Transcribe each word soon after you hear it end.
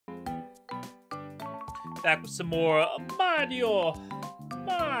Back with some more Mario.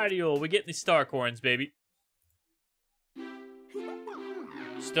 Mario. We're getting these star coins, baby.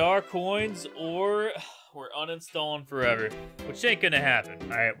 Star coins, or we're uninstalling forever, which ain't gonna happen.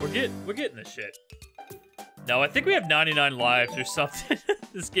 All right, we're getting this shit. No, I think we have 99 lives or something.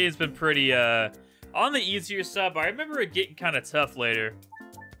 This game's been pretty on the easier side, but I remember it getting kind of tough later.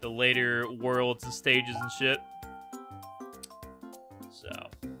 The later worlds and stages and shit. So.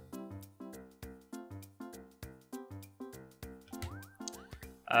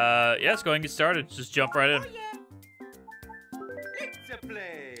 Yeah, let's go ahead and get started. Just jump right in. It's a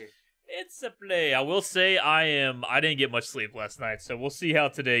play. It's a play. I will say I didn't get much sleep last night, so we'll see how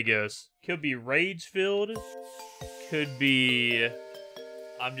today goes. Could be rage-filled. Could be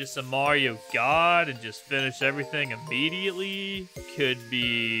I'm just a Mario god and just finish everything immediately. Could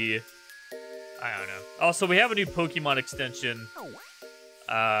be I don't know. Also, we have a new Pokemon extension.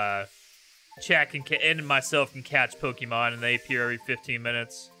 Chat and myself can catch Pokemon, and they appear every 15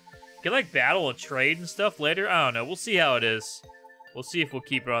 minutes. Can like battle and trade and stuff later. I don't know. We'll see how it is. We'll see if we'll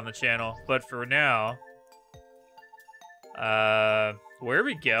keep it on the channel. But for now, where are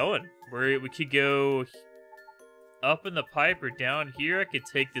we going? We could go up in the pipe or down here. I could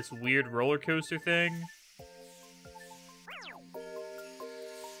take this weird roller coaster thing.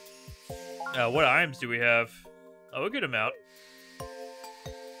 What items do we have? Oh, a good amount.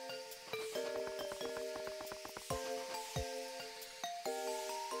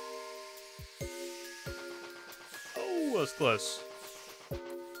 Oh, that was close.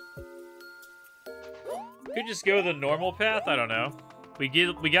 Could just go the normal path. I don't know. We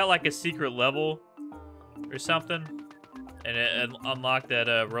got like a secret level or something, and it unlocked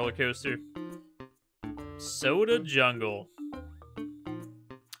that roller coaster. Soda Jungle.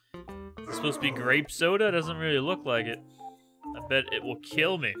 Is it supposed to be grape soda? Doesn't really look like it. I bet it will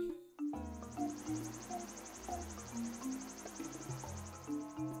kill me.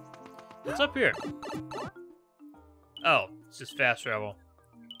 What's up here? Oh, it's just fast travel.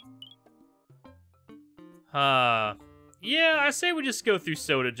 Yeah, I say we just go through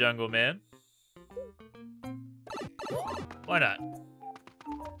Soda Jungle, man. Why not?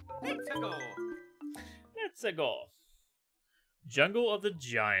 Let's go. Let's go. Jungle of the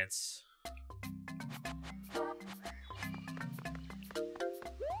Giants.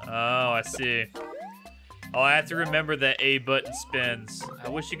 Oh, I see. Oh, I have to remember that A button spins. I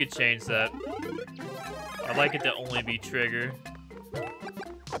wish you could change that. I'd like it to only be trigger.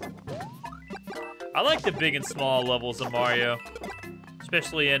 I like the big and small levels of Mario,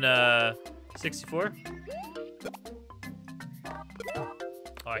 especially in 64. Oh,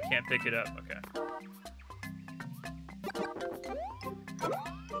 I can't pick it up. Okay.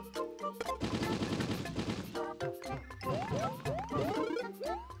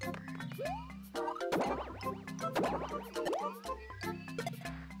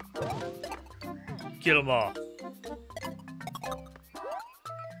 Kill them all.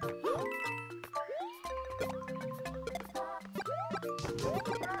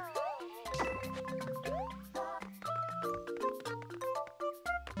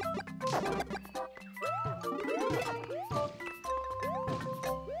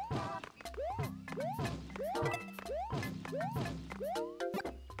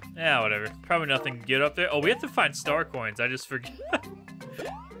 Yeah, whatever. Probably nothing good up there. Oh, we have to find star coins. I just forgot.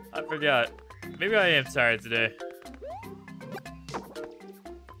 I forgot. Maybe I am tired today.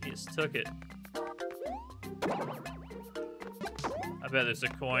 He just took it. I bet there's a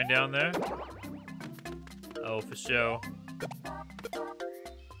coin down there. Oh, for sure.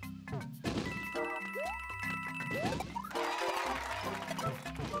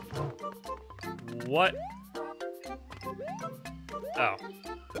 What? Oh.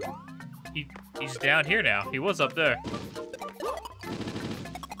 He's down here now. He was up there.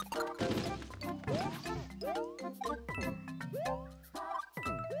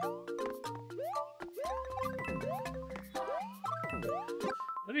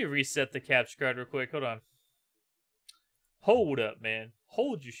 Let me reset the capture card real quick. Hold on. Hold up, man.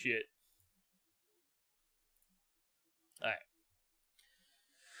 Hold your shit. Alright.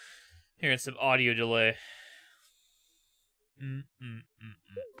 Hearing some audio delay. There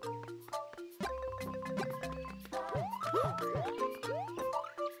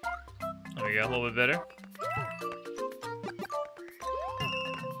we go, a little bit better.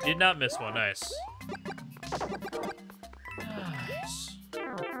 Did not miss one, nice. Nice.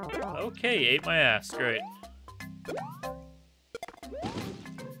 Okay, ate my ass, great.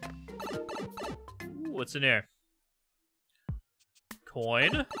 Ooh, what's in here?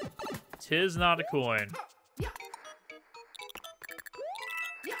 Coin? 'Tis not a coin.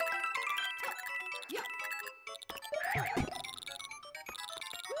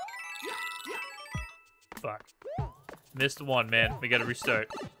 Missed one, man. We gotta restart.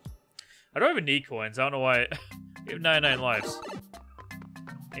 I don't even need coins. I don't know why. We have 99 lives.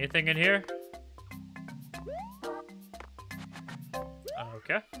 Anything in here?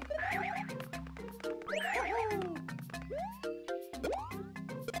 Okay.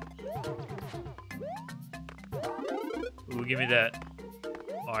 Ooh, give me that.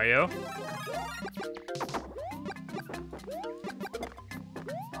 Mario.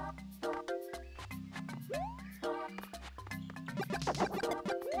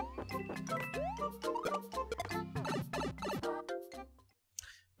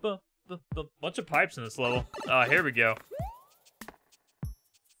 Bunch of pipes in this level. Here we go.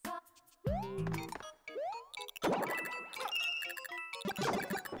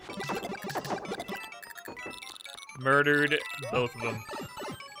 Murdered both of them.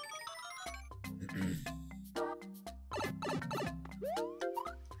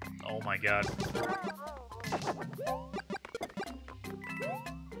 Oh my god.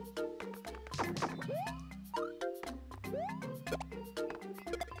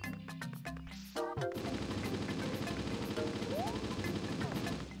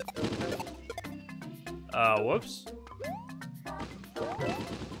 Whoops.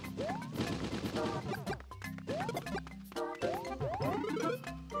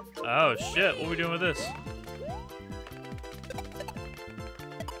 Oh shit, what are we doing with this?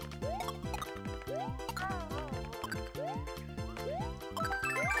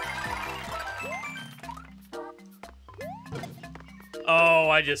 Oh,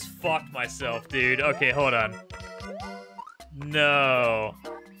 I just fucked myself, dude. Okay, hold on. No.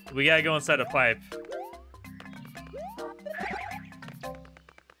 We gotta go inside a pipe.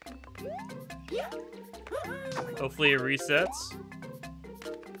 Hopefully it resets.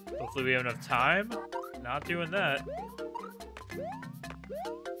 Hopefully we have enough time. Not doing that.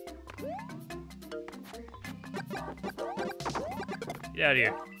 Get out of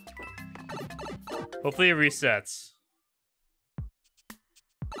here. Hopefully it resets.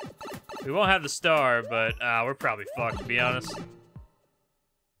 We won't have the star, but we're probably fucked, to be honest.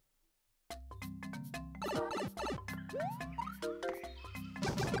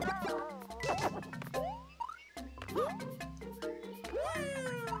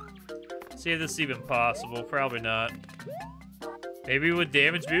 See if this is even possible. Probably not. Maybe with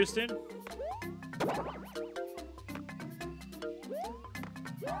damage boosting?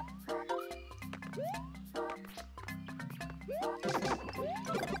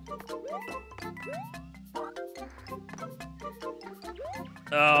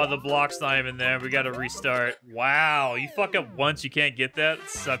 Oh, the block's not even there. We gotta restart. Wow, you fuck up once, you can't get that?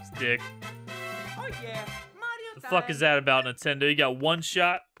 Sucks dick. Oh yeah, Mario The fuck is that about, Nintendo? You got one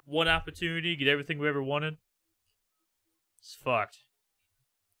shot, one opportunity, get everything we ever wanted? It's fucked.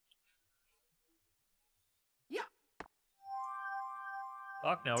 Yeah.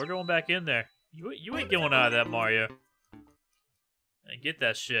 Fuck no, we're going back in there. You ain't going out of that, Mario. And get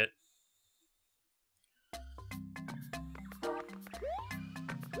that shit.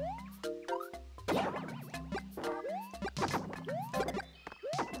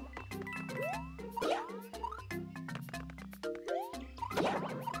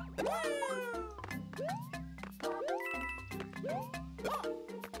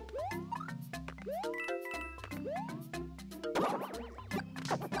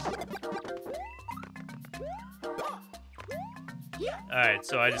 Alright,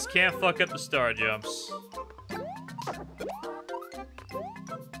 so I just can't fuck up the star jumps.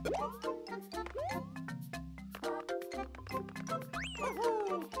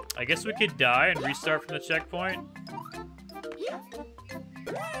 I guess we could die and restart from the checkpoint.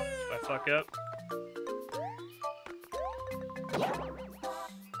 If I fuck up.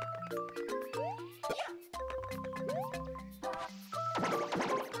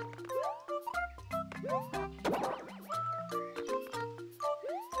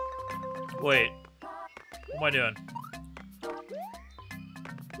 Wait, what am I doing?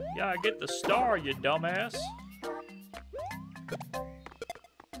 Yeah, get the star, you dumbass.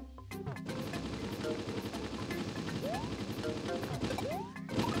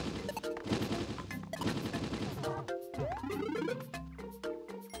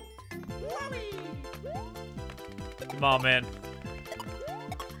 Come on, man.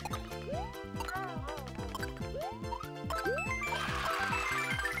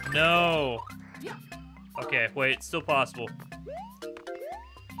 No. Okay, wait, it's still possible.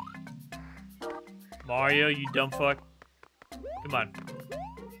 Mario, you dumb fuck. Come on.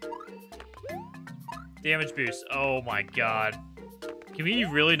 Damage boost. Oh my god. Can we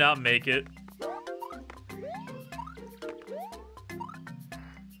really not make it?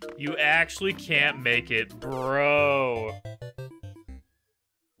 You actually can't make it, bro.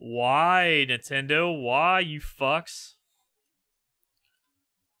 Why, Nintendo? Why, you fucks?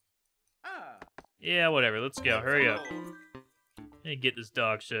 Yeah, whatever. Let's go. Hurry up. And get this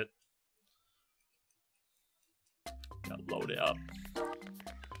dog shit. Gotta load it up.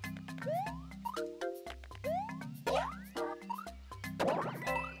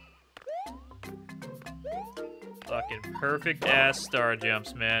 Fucking perfect ass star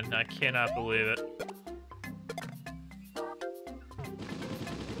jumps, man. I cannot believe it.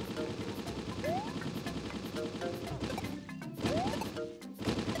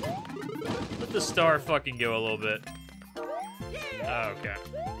 Let the star fucking go a little bit. Oh, okay.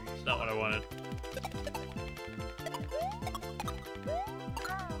 It's not what I wanted.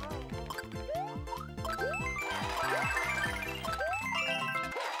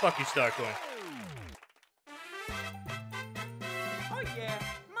 Fuck you, Star Coin. Oh yeah,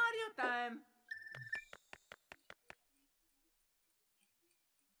 Mario time.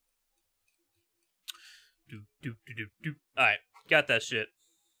 Alright, got that shit.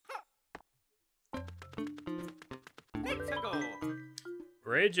 Let's go.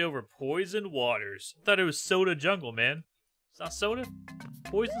 Bridge over poisoned waters. I thought it was soda jungle, man. It's not soda?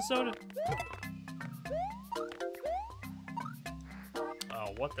 Poison soda?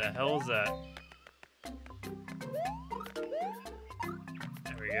 Oh, what the hell is that?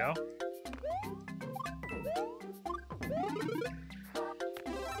 There we go.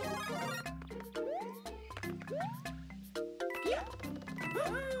 Yeah.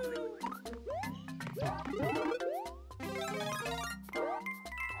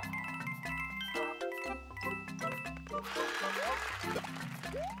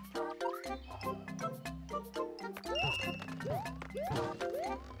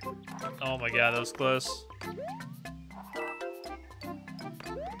 Oh my god, that was close.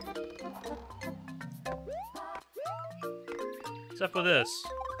 What's up with this?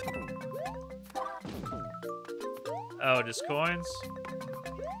 Oh, just coins?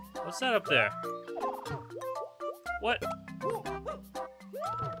 What's that up there? What?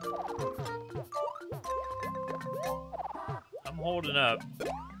 I'm holding up.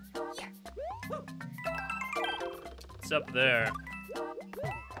 What's up there?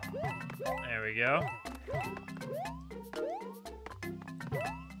 There we go.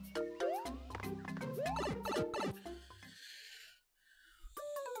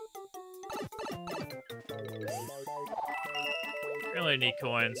 Really need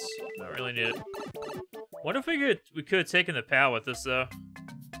coins. Don't really need it. What if we could have taken the POW with us though?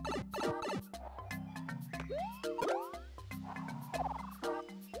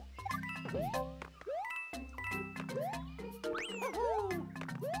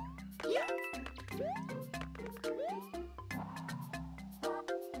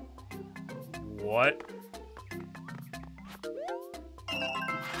 What?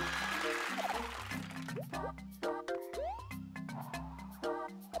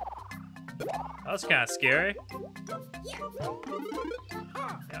 That was kind of scary. I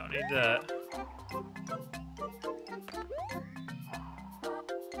don't need that.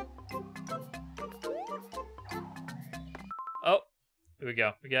 Oh, here we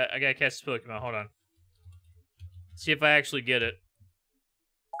go. I gotta catch this Pokemon. Hold on. See if I actually get it.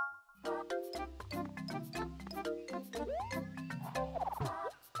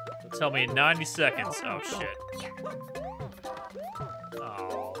 Tell me in 90 seconds. Oh shit.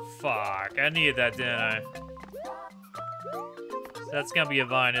 Oh fuck. I needed that, didn't I? That's gonna be a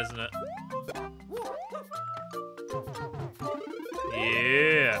vine, isn't it?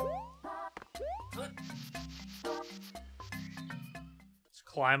 Yeah. Just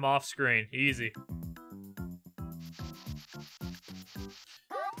climb off screen. Easy.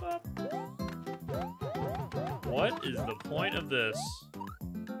 What is the point of this?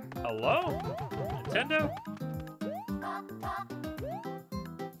 Hello? Nintendo?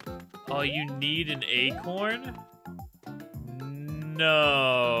 Oh, you need an acorn?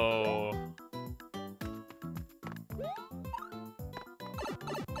 No.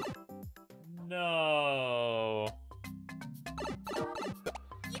 No.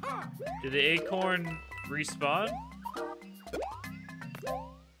 Did the acorn respawn?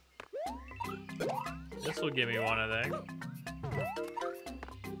 This will give me one, I think.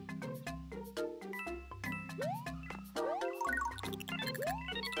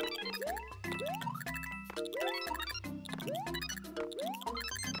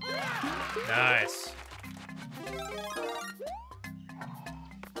 Nice.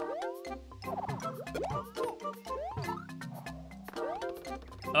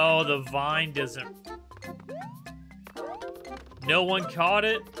 Oh, the vine doesn't... No one caught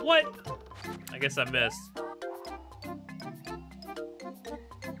it? What? I guess I missed.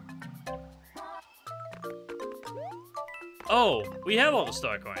 Oh, we have all the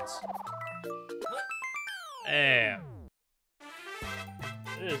star coins. Damn.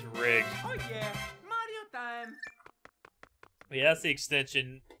 It is rigged. Oh yeah, Mario time. Yeah, that's the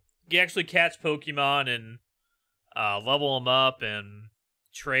extension. You actually catch Pokemon and level them up and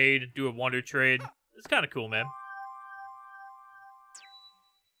trade, do a wonder trade. It's kind of cool, man.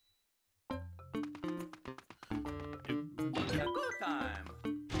 Go time.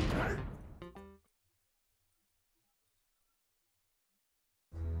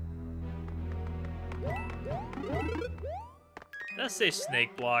 Did I say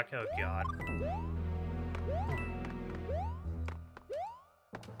snake block? Oh, God.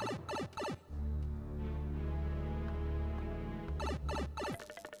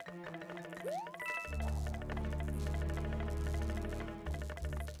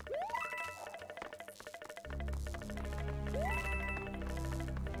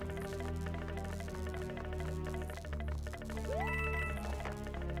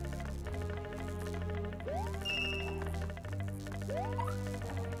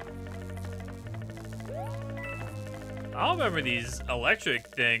 I don't remember these electric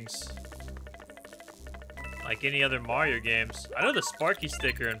things like any other Mario games. I know the Sparky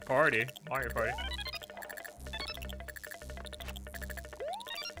sticker in Mario Party.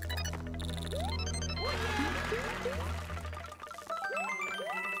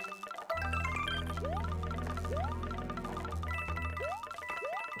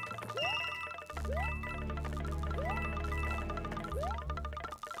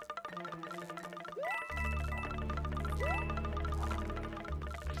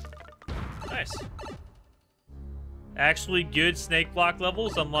 Nice. Actually good snake block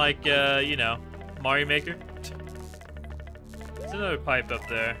levels, unlike, you know, Mario Maker. There's another pipe up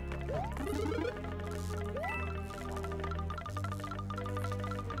there.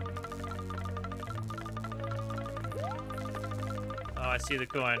 Oh, I see the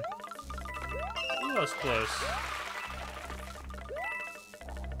coin. Ooh, that was close.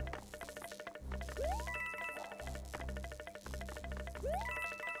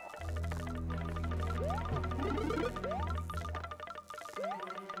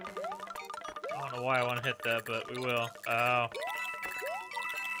 I don't know why I want to hit that, but we will. Oh.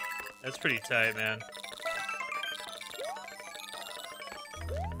 That's pretty tight, man.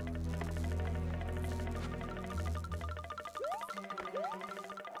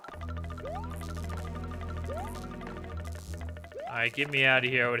 Alright, get me out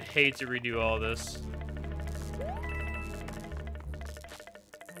of here. I would hate to redo all this.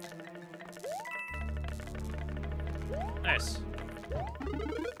 Nice.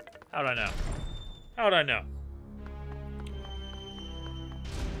 How'd I know? How'd I know?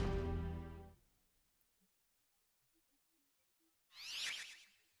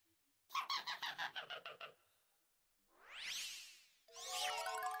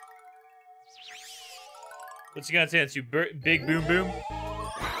 What's he gonna chance you? Big boom boom?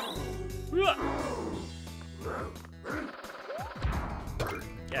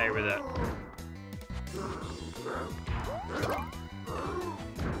 Get out here with that.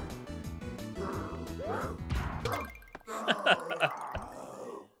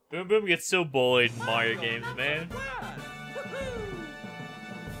 Boom Boom gets so bullied in Mario games, man.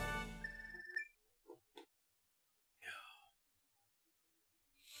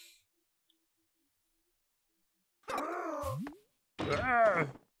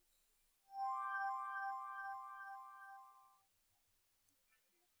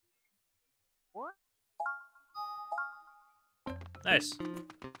 Nice.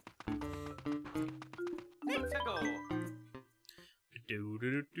 Let's go.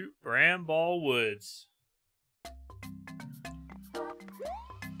 Bramball Woods.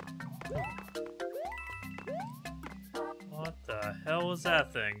 What the hell is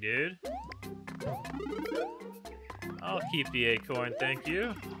that thing, dude? I'll keep the acorn, thank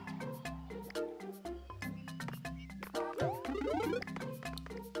you.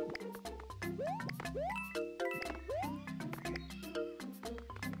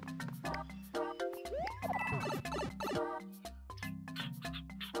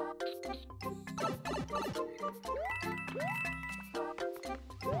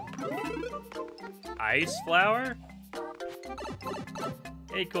 Ice flower?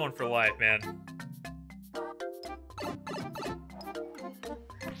 Acorn for life, man.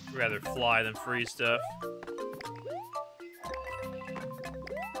 Rather fly than free stuff.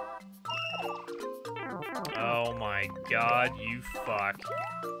 Oh my god, you fuck.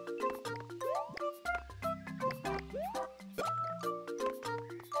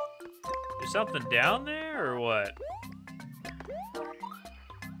 something down there, or what?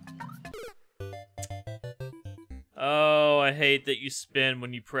 Oh, I hate that you spin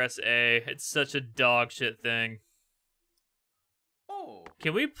when you press A. It's such a dog shit thing. Oh.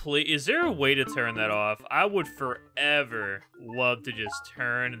 Can we please... Is there a way to turn that off? I would forever love to just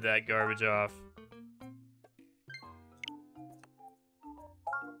turn that garbage off.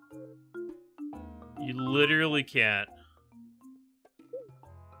 You literally can't.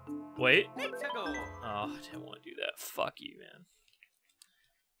 Wait. Let's go. Oh, I didn't want to do that. Fuck you, man.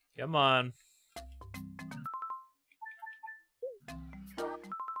 Come on.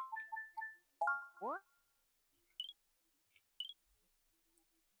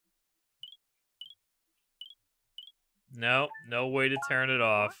 No, no way to turn it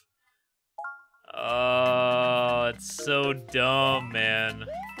off. Oh, it's so dumb, man.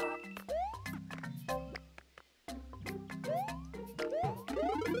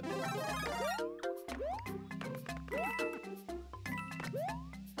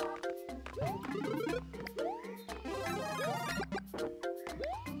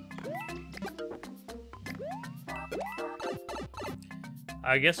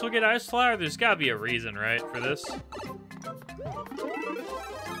 I guess we'll get Ice Flower. There's gotta be a reason, right, for this?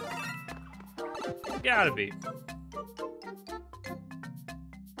 Gotta be.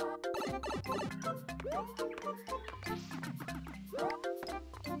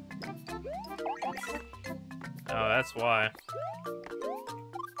 Oh, that's why.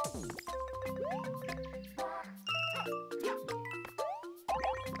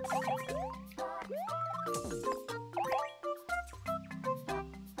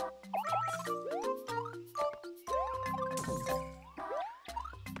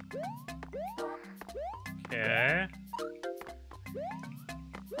 Okay.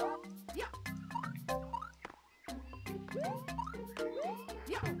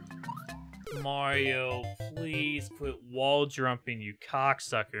 Mario, please quit wall jumping, you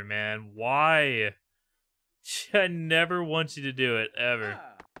cocksucker, man. Why? I never want you to do it, ever.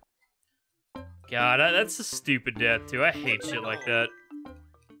 God, that's a stupid death, too. I hate shit like that.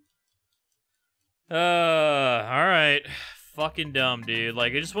 Alright. Fucking dumb, dude.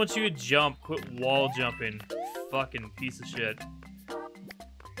 Like, I just want you to jump. Quit wall jumping. Fucking piece of shit.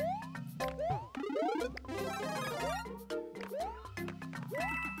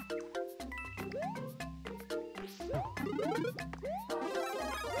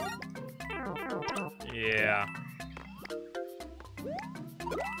 Yeah.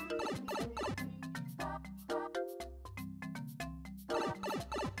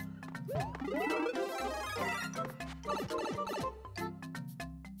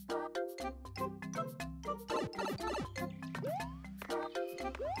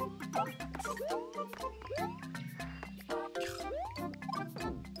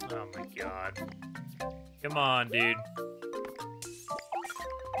 Oh my god. Come on, dude.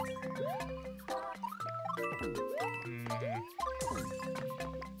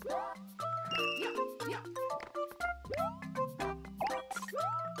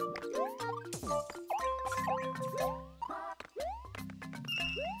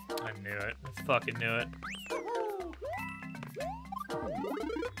 I knew it. I fucking knew it.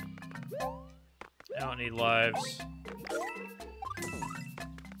 I don't need lives.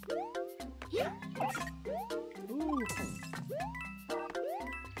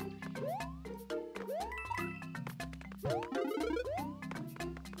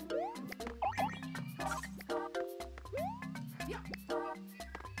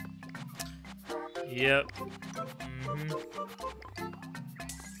 Yep.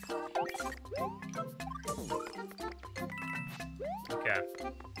 Okay.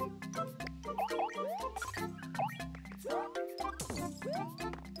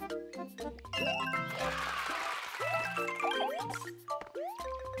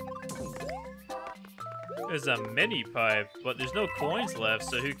 There's a mini pipe, but there's no coins left,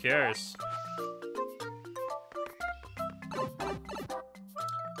 so who cares?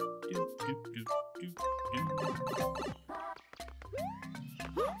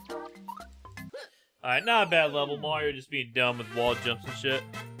 Alright, not a bad level. Mario just being dumb with wall jumps and shit.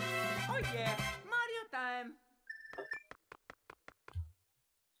 Oh yeah, Mario time.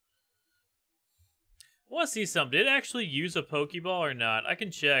 I want to see something. Did it actually use a Pokeball or not? I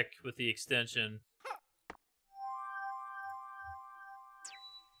can check with the extension.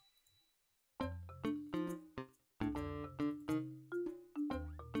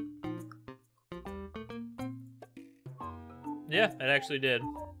 Yeah, it actually did.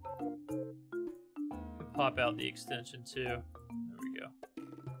 Could pop out the extension too. There we go.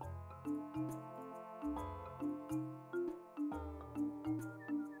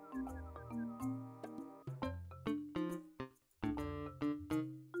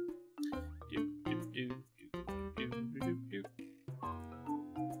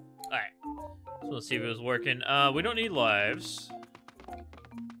 Alright. So let's see if it was working. We don't need lives.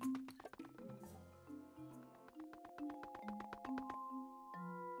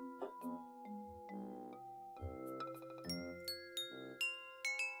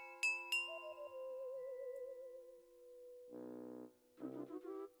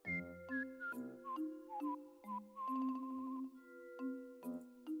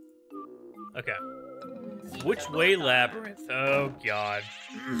 Okay. Which way labyrinth? Oh god.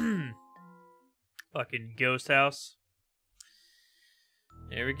 Fucking ghost house.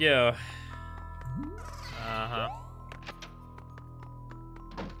 There we go. Uh-huh.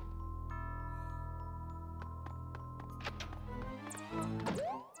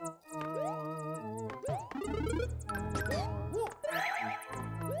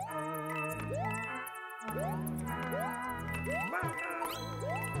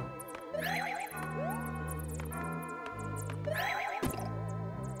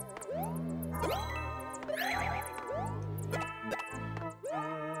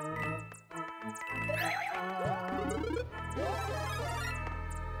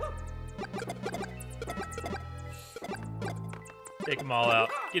 Take them all out.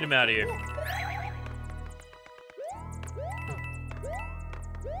 Get them out of here.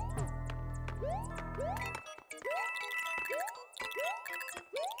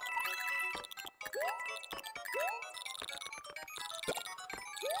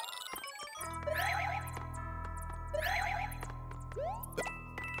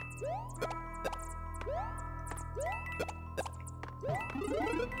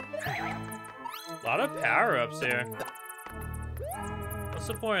 A lot of power-ups here. What's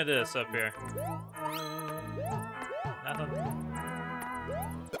the point of this up here? Nothing.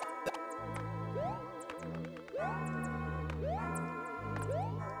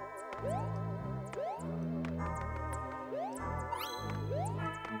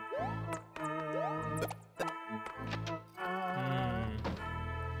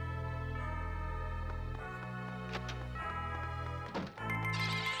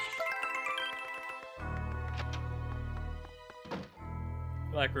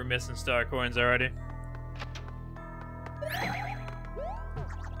 Like we're missing star coins already.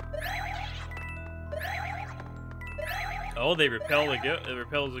 Oh, they repel the it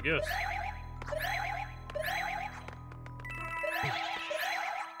repels the ghost.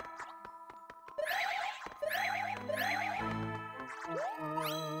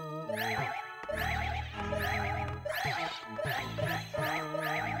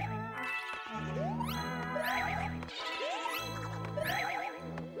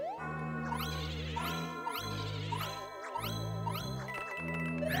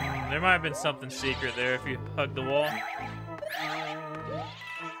 There might have been something secret there if you hug the wall.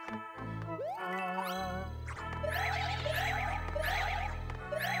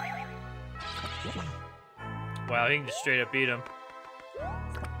 Wow, he can just straight up eat him.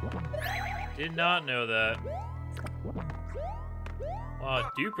 Did not know that. Wow,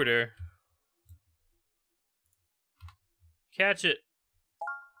 Jupiter. Catch it.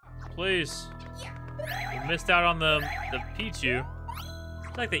 Please. We missed out on the Pichu.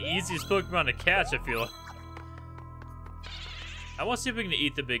 It's like the easiest Pokemon to catch, I feel. I want to see if we can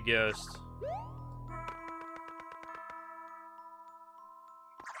eat the big ghost.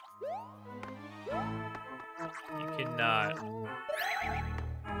 You cannot.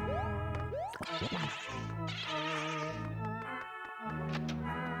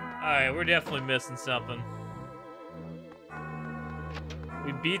 Alright, we're definitely missing something.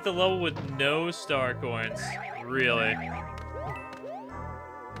 We beat the level with no star coins. Really?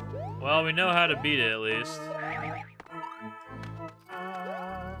 Well, we know how to beat it, at least.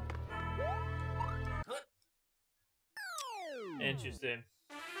 Interesting.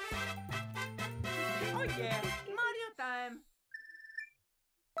 Oh yeah, Mario time.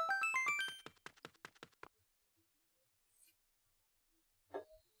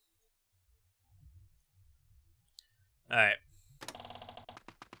 Alright.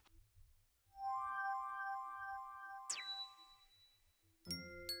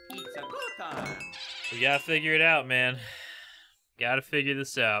 It's a good time. We gotta figure it out, man. Gotta figure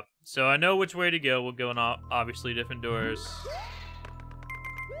this out. So I know which way to go. We'll go in obviously different doors.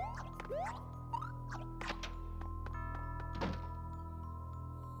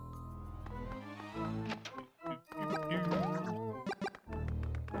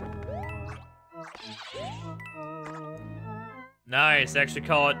 Nice. Actually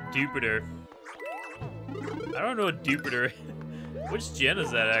call it Jupiter. I don't know what Jupiter is. Which gen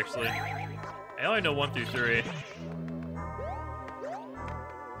is that, actually? I only know 1 through 3.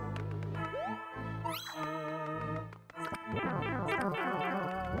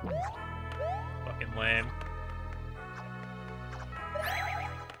 lame.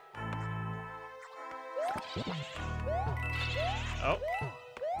 Oh.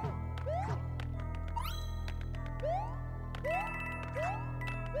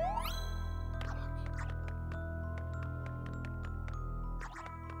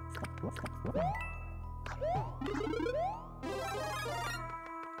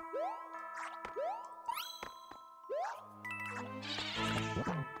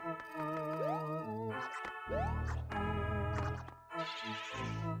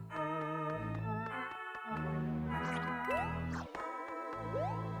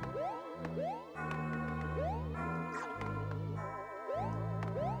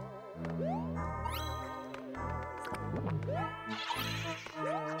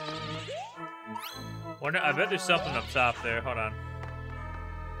 I bet there's something up top there. Hold on.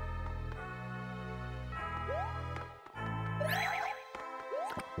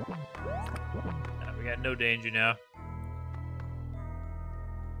 Nah, we got no danger now.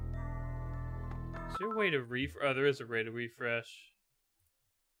 Is there a way to refresh? Oh, there is a way to refresh.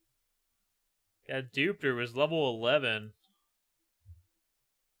 Got duped her. Was level 11.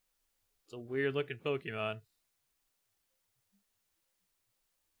 It's a weird looking Pokemon.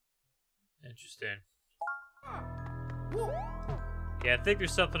 Interesting. Yeah, I think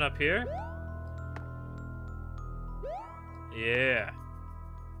there's something up here. Yeah.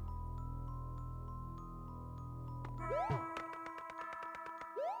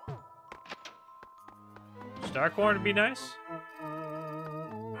 Starcorn would be nice.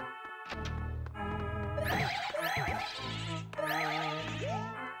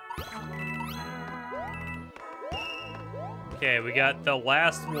 Okay, we got the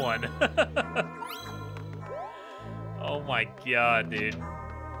last one. Oh my god, dude.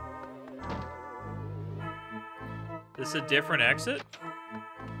 This is a different exit?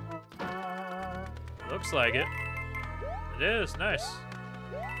 Looks like it. It is, nice.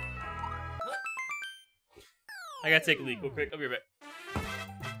 I gotta take a leak real quick. I'll be right back.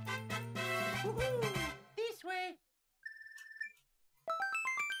 Woohoo! This way.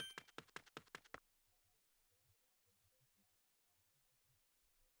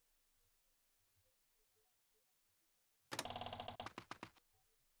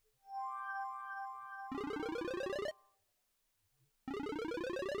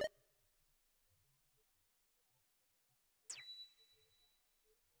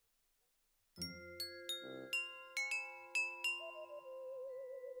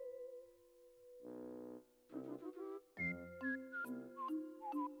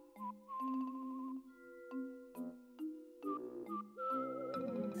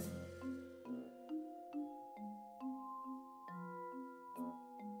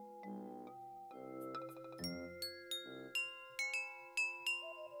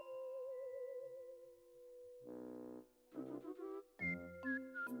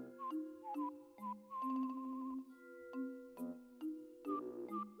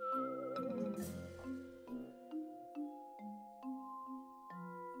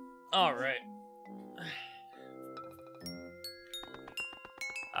 All right.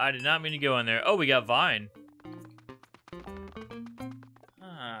 I did not mean to go in there. Oh, we got Vine.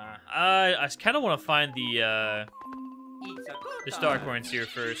 I kind of want to find the star coins here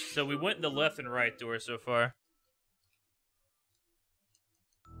first. So we went in the left and right door so far.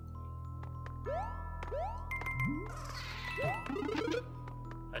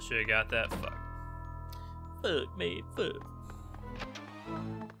 I should have got that. Fuck. Fuck me. Fuck.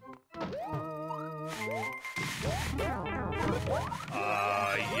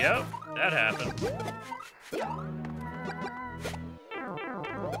 Yep, that happened.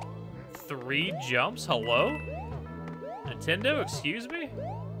 3 jumps? Hello? Nintendo, excuse me?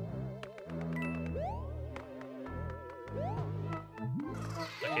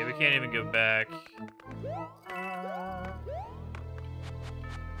 Okay, we can't even go back.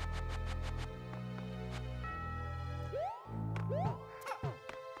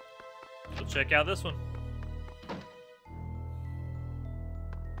 We'll check out this one.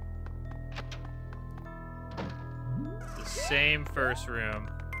 Same first room.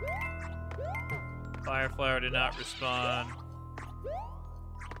 Fireflower did not respond.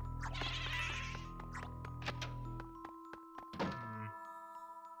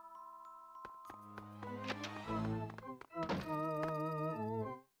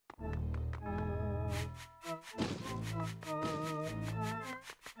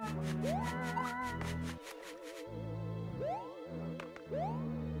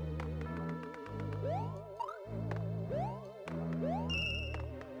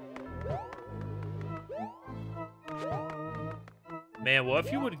 Man, what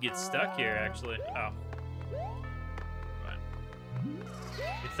if you would get stuck here, actually? Oh. Fine.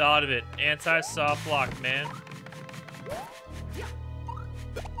 You thought of it. Anti-soft lock, man.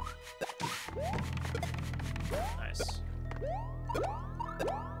 Nice.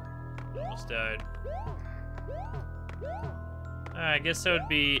 Almost died. I guess that would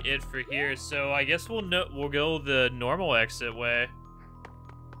be it for here. So I guess we'll go the normal exit way.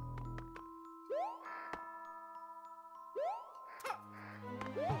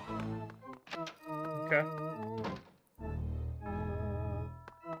 Okay.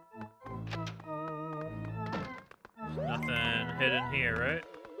 Nothing hidden here, right?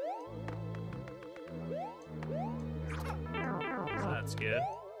 That's good.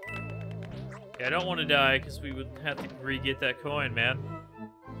 Yeah, I don't want to die because we would have to re-get that coin, man.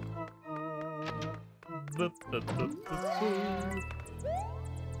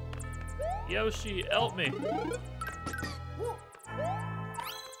 Yoshi, help me.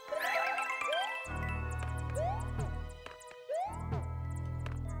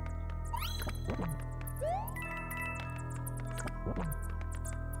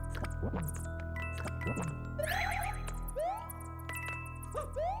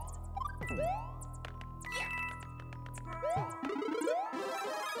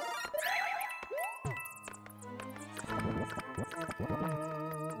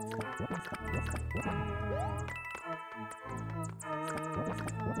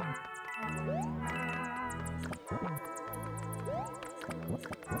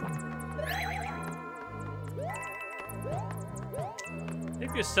 I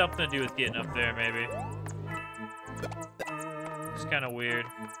think there's something to do with getting up there, maybe. It's kind of weird.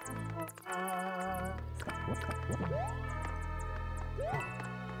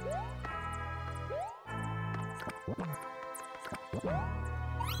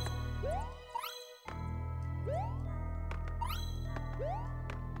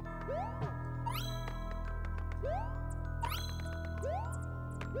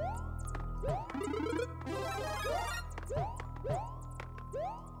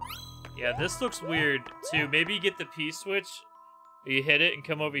 Yeah, this looks weird, too. Maybe you get the P-switch, you hit it and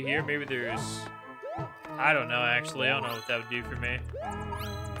come over here. Maybe there's... I don't know, actually. I don't know what that would do for me.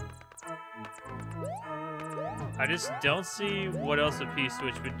 I just don't see what else a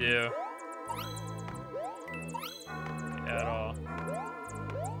P-switch would do. At all.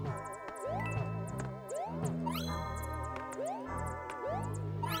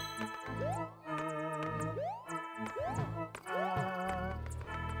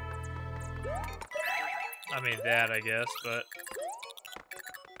 I mean, that, I guess, but...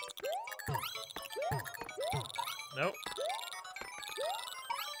 Nope.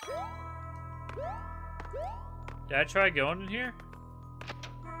 Did I try going in here?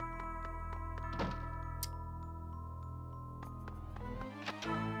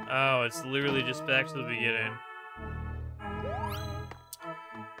 Oh, it's literally just back to the beginning.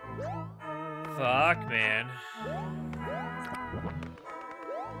 Fuck, man.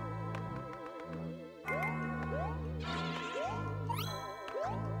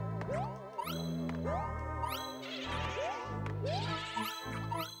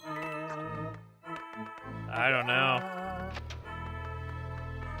 I don't know.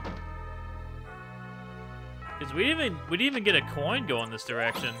 Cause we didn't even get a coin going this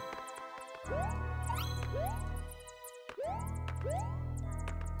direction.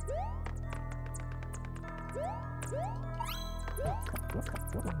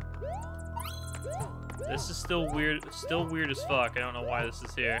 This is still weird as fuck. I don't know why this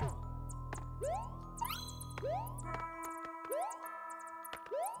is here.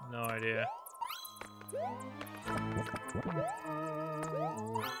 No idea.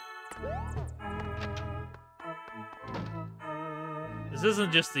 This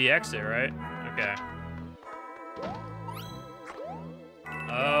isn't just the exit, right? Okay.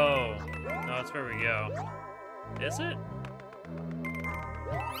 Oh. No, that's where we go. Is it?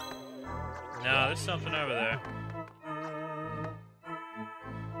 No, there's something over there.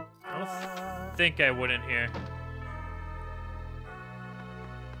 I don't think I went in here.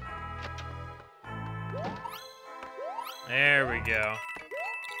 There we go.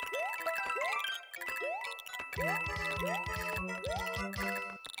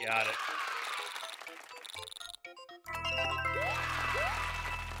 Got it.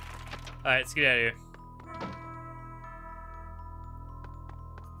 Alright, let's get out of here.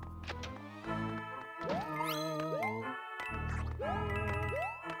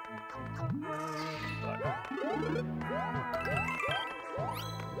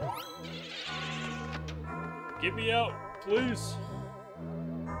 Get me out, please.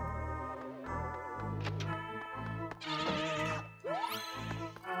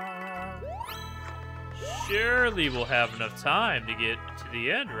 Surely we'll have enough time to get to the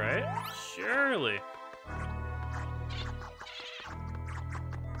end, right? Surely.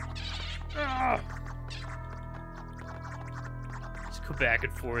 Ah. Just go back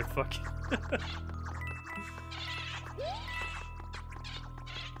and forth, fuck.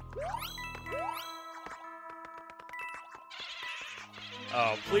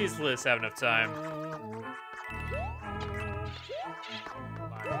 Oh, please let us have enough time.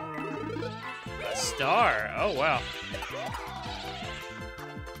 A star. Oh, wow.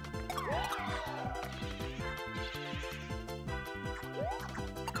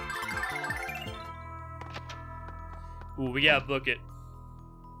 Ooh, we gotta book it.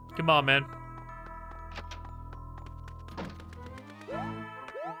 Come on, man.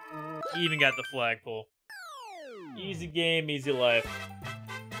 Even got the flagpole. Easy game, easy life.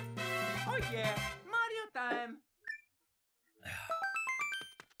 Oh yeah, Mario time.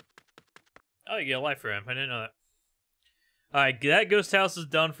 Oh, you get a life for him. I didn't know that. Alright, that ghost house is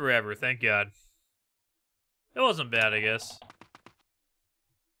done forever, thank God. It wasn't bad, I guess.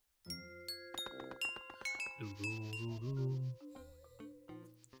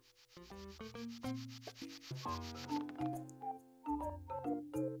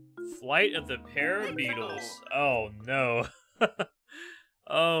 Flight of the Parabeetles. Oh, no.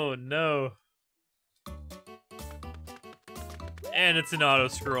 Oh, no. And it's an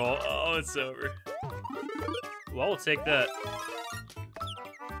auto-scroll. Oh, it's over. Well, we'll take that.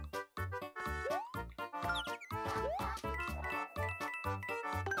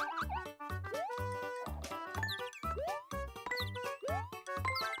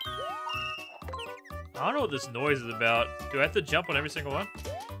 I don't know what this noise is about. Do I have to jump on every single one?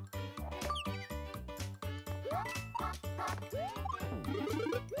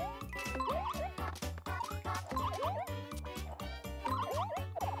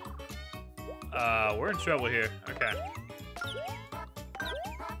 We're in trouble here. Okay.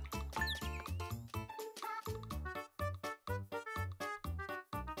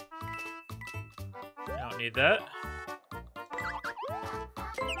 I don't need that.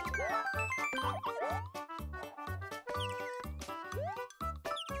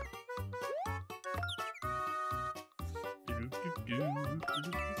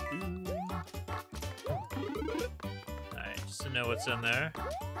 Alright, just to know what's in there.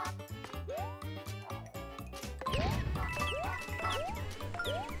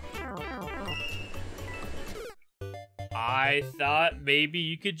 I thought maybe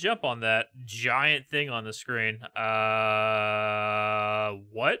you could jump on that giant thing on the screen.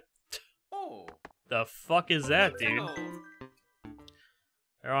 What? Oh. The fuck is that, dude?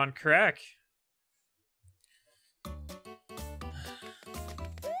 They're on crack.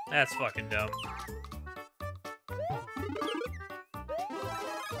 That's fucking dumb.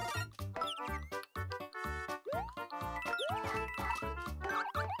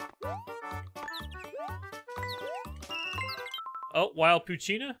 Oh, Wild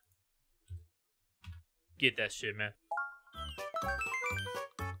Puccina? Get that shit, man.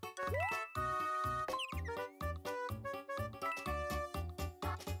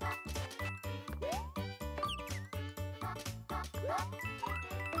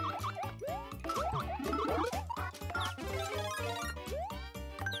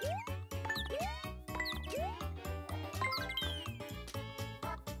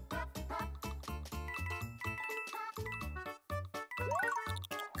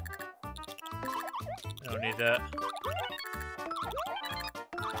 I don't need that.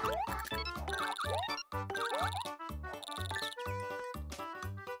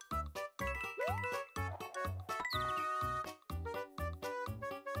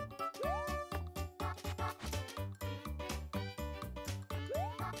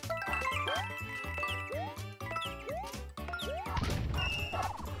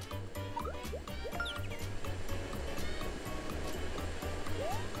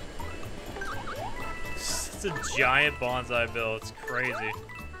 It's a giant bonsai bill. It's crazy.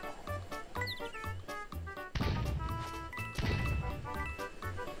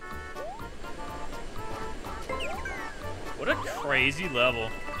 What a crazy level.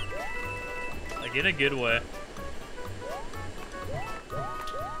 Like, in a good way.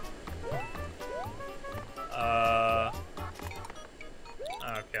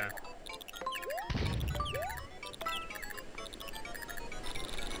 Okay.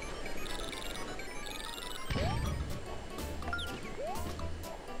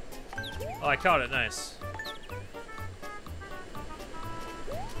 Oh, I caught it. Nice.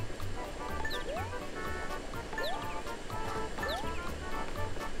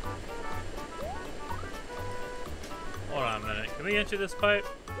 Hold on a minute. Can we enter this pipe?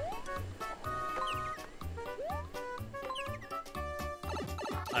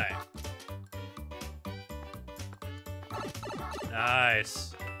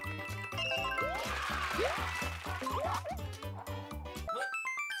 Nice.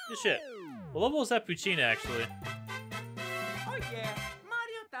 Good shit. What level is that Puccina, actually? Oh yeah,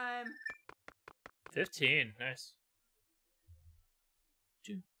 Mario time. 15. Nice.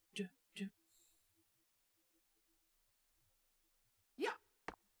 Yeah.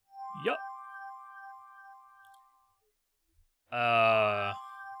 Yup.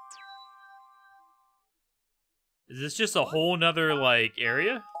 Is this just a whole nother, like,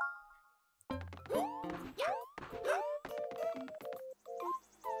 area?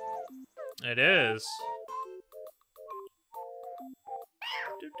 It is.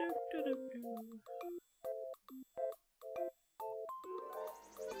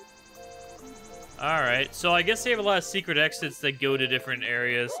 Alright, so I guess they have a lot of secret exits that go to different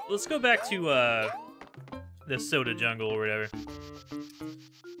areas. Let's go back to, the soda jungle or whatever.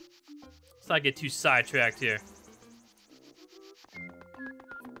 Let's not get too sidetracked here.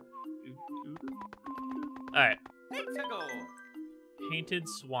 Alright. Let's go. Painted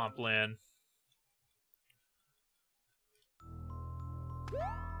Swampland.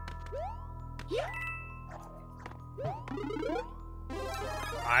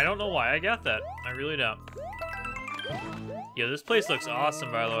 I don't know why I got that. I really don't. Yeah, this place looks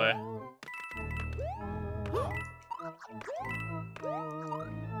awesome, by the way.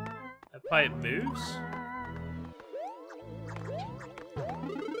 That pipe moves?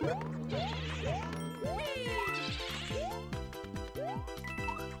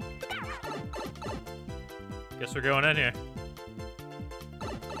 Guess we're going in here.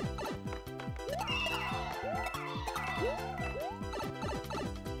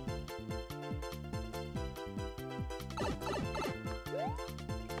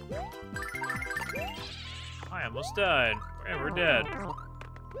 I almost died. We're dead. Oh,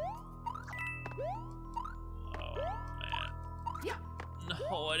 man.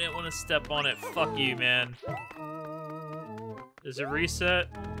 No, I didn't want to step on it. Fuck you, man. Does it reset?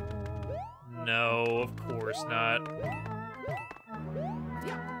 No, of course not.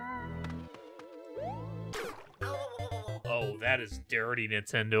 Oh, that is dirty,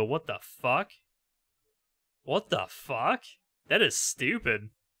 Nintendo. What the fuck? What the fuck? That is stupid.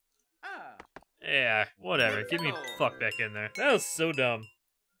 Yeah, whatever. Get me the fuck back in there. That was so dumb.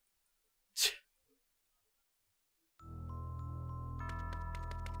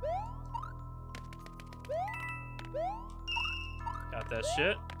 Got that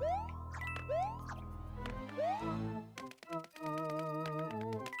shit.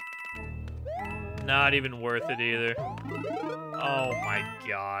 Not even worth it either. Oh my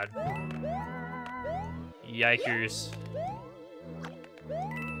god. Yikers.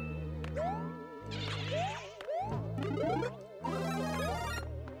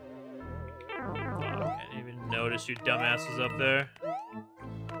 I didn't even notice you dumbasses up there.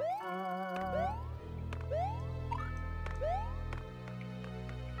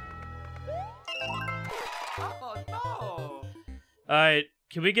 Oh no! Alright,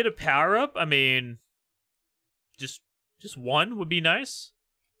 can we get a power-up? I mean, just one would be nice.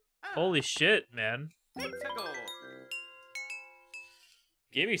 Holy shit, man. Let's go.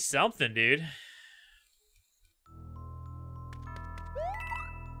 Give me something, dude.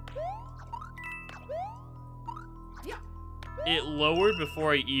 It lowered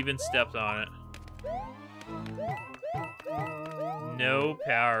before I even stepped on it. No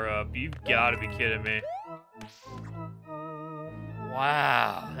power-up. You've got to be kidding me.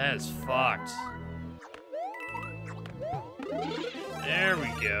 Wow, that is fucked. There we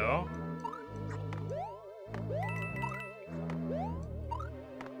go.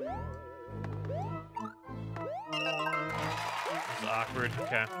 It's awkward.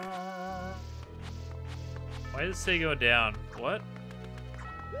 Okay. Why does it say go down? What?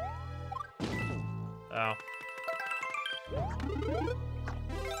 Oh.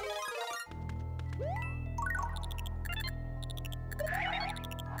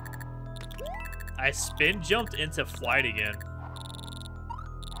 I spin jumped into flight again.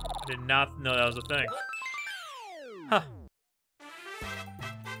 I did not know that was a thing. Huh.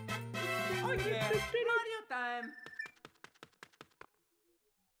 Oh yeah, Mario time.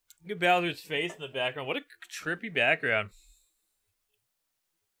 Look at Bowser's face in the background. What a trippy background.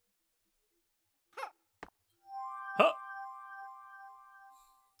 Huh.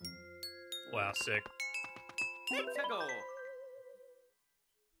 Wow, sick. Let's go.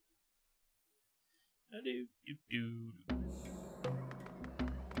 The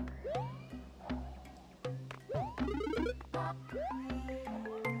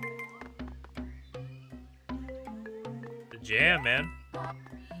jam, man.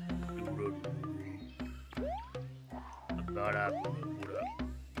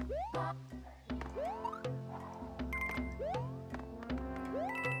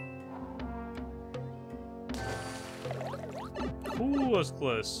 Ooh, was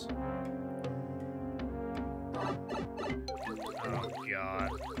close. Oh, God.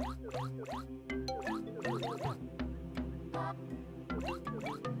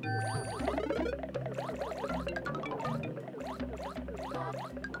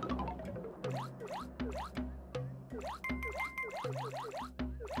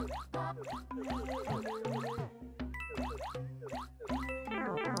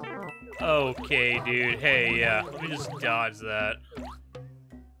 Okay, dude. Hey, yeah. Let me just dodge that.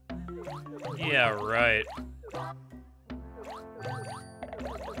 Yeah, right.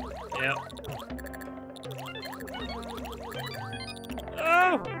 Yep.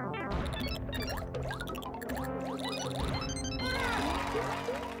 Oh!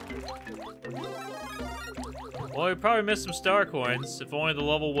 Well, we probably missed some star coins. If only the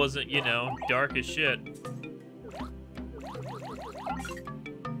level wasn't, you know, dark as shit.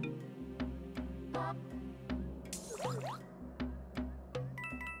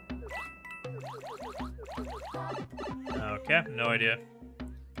 Okay, no idea.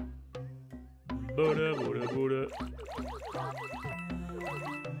 Buddha, Buddha, Buddha.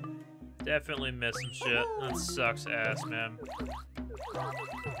 Definitely missed some shit. That sucks ass, man.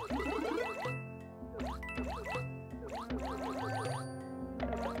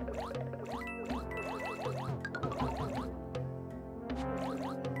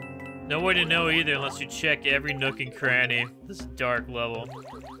 No way to know either unless you check every nook and cranny. This dark level.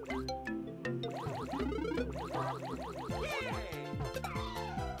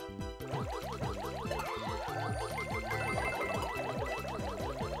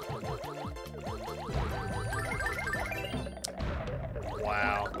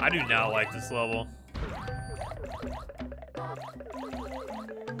 Wow, I do not like this level.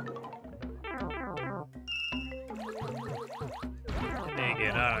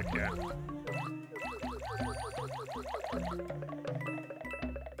 Naked, I don't care.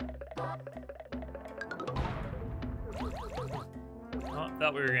 Oh, I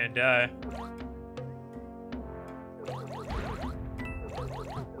thought we were gonna die.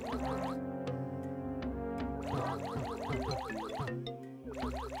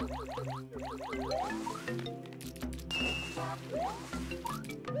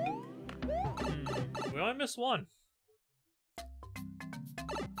 We only missed one.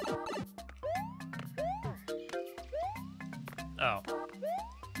 Oh.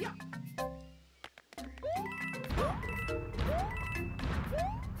 Yeah.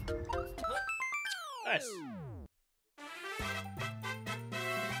 Nice.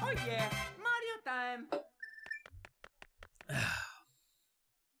 Oh yeah, Mario time.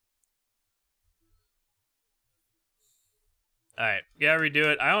 Alright, gotta redo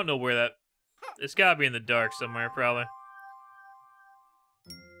it. I don't know where that... It's gotta be in the dark somewhere, probably.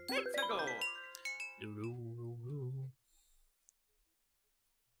 Let's go.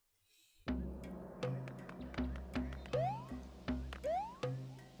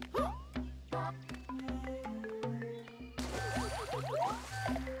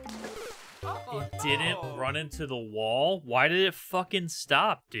 It didn't run into the wall? Why did it fucking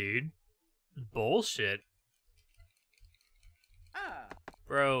stop, dude? Bullshit. Ah.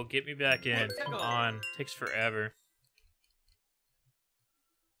 Bro, get me back in. Come on. Takes forever.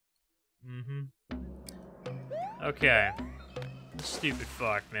 Okay. Stupid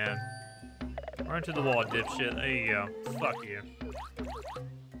fuck, man. Run into the wall, dipshit. There you go. Fuck you.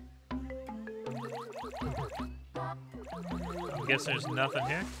 I guess there's nothing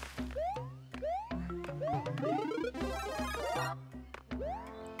here.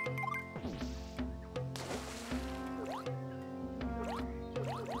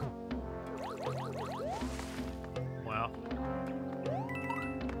 Well.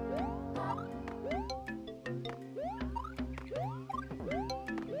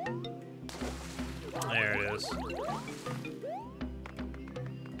 There it is.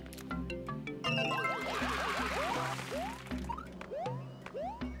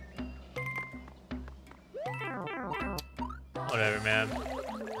 Whatever, man.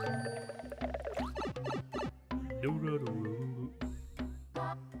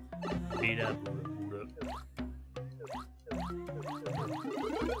 Beat up.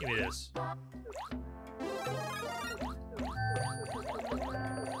 Give me this.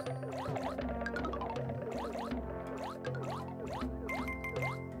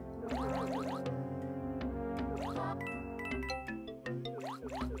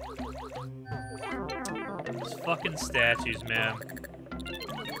 These fucking statues, man.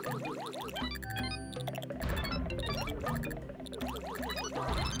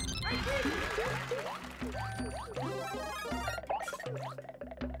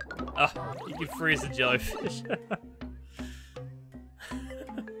 Oh, you can freeze the jellyfish.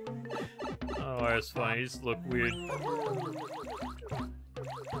 Oh, that's funny. You just look weird.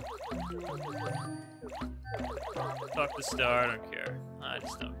 Fuck the star, I don't care. I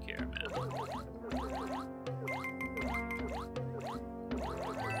just don't care, man.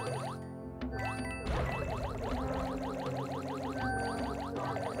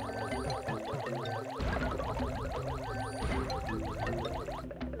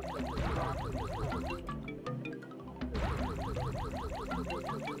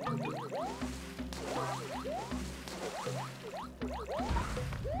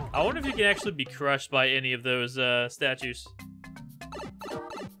 I wonder if you can actually be crushed by any of those statues.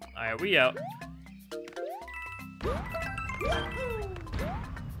 Alright, we out.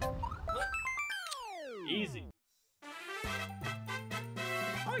 Easy.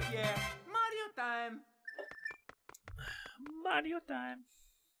 Oh yeah, Mario time. Mario time.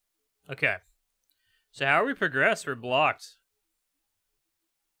 Okay. So how we progress? We're blocked.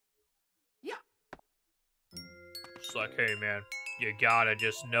 Yeah. Just like, hey man, you gotta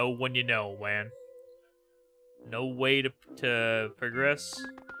just know when you know, man. No way to progress.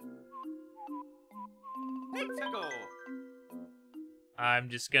 Let's go. I'm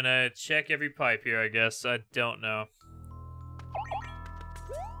just gonna check every pipe here, I guess. I don't know.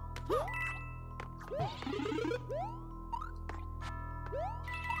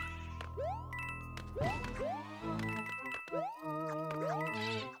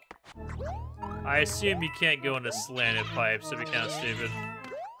 I assume you can't go into slanted pipes, so it'd be kind of stupid.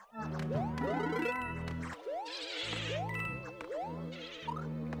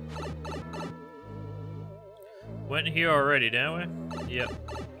 Went here already, didn't we? Yep.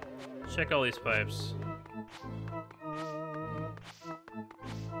 Check all these pipes.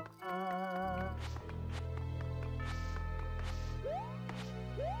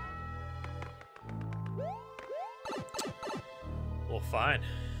 Well, fine.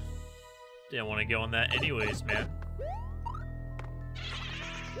 Didn't want to go on that anyways, man.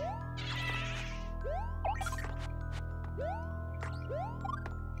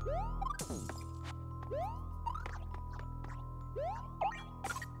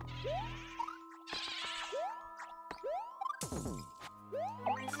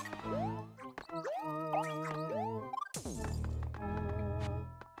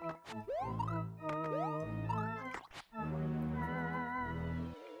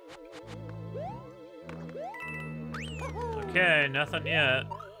 Okay, nothing yet.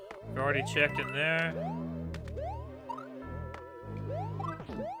 We've already checked in there.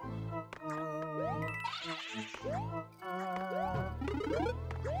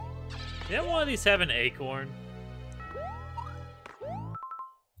 Didn't one of these have an acorn?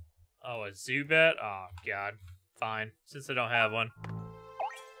 Oh, a Zubat? Oh, God. Fine, since I don't have one.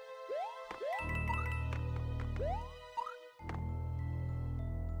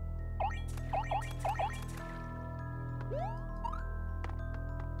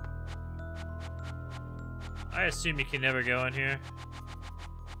 I assume you can never go in here.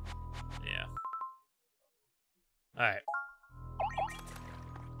 Yeah. Alright.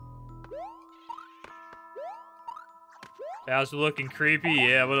 Bowser looking creepy?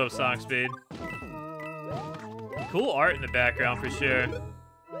 Yeah, what up, Sonic Speed? Cool art in the background for sure.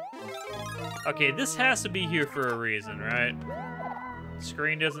 Okay, this has to be here for a reason, right?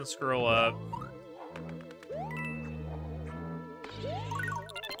 Screen doesn't scroll up.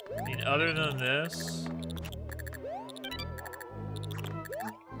 I mean, other than this...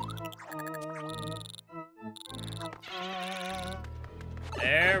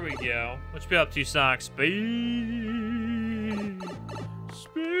 There we go. What you be up to, Sonic? Speed!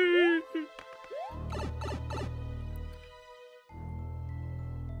 Speed!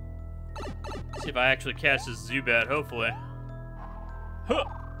 See if I actually catch this Zubat, hopefully. Huh!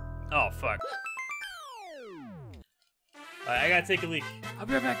 Oh, fuck. Alright, I gotta take a leak. I'll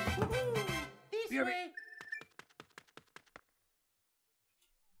be right back. This Be right way. back.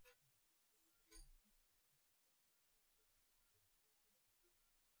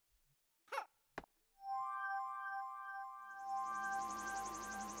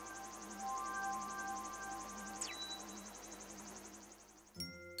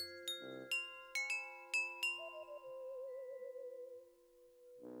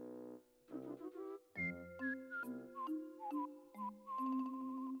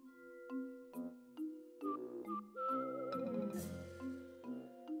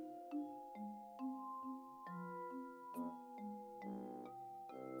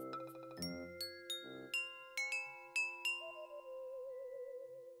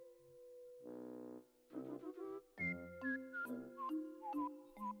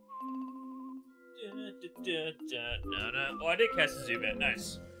 Oh, I did catch the Zubat.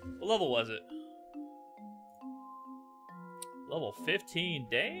 Nice. What level was it? Level 15.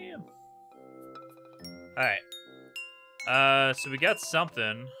 Damn. Alright. So we got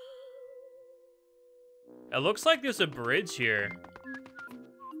something. It looks like there's a bridge here.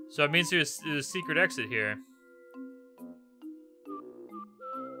 So it means there's a secret exit here.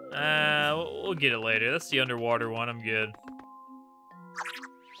 We'll get it later. That's the underwater one. I'm good.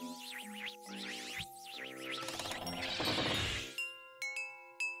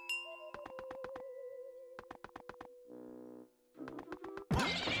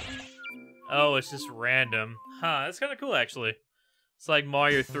 Oh, it's just random. Huh, that's kind of cool, actually. It's like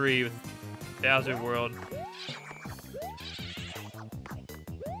Mario 3 with Bowser World.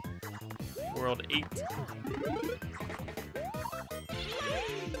 World 8.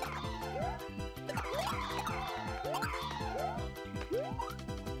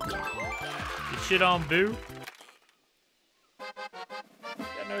 You shit on Boo?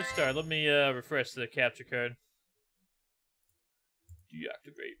 Got no star. Let me refresh the capture card.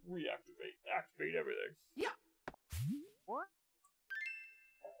 Deactivate, reactivate, activate everything. Yeah. What?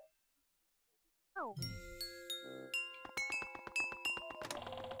 Oh.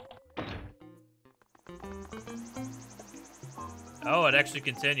 Oh, it actually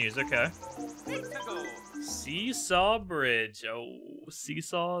continues. Okay. Mexico. Seesaw Bridge. Oh,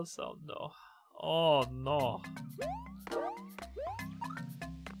 seesaws? Oh, no. Oh, no.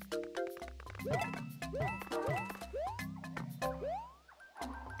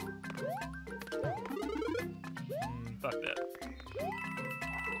 Fuck that.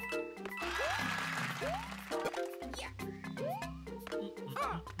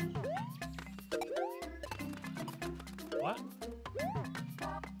 What?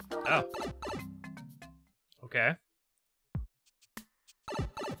 Oh. Okay.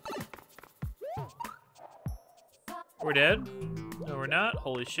 We're dead? No, we're not.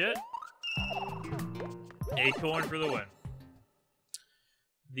 Holy shit. Acorn for the win.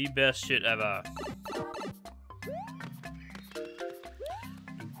 The best shit ever.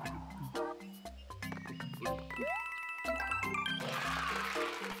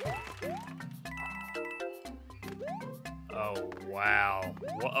 Oh, wow.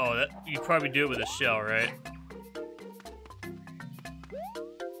 Oh, that, you could probably do it with a shell, right?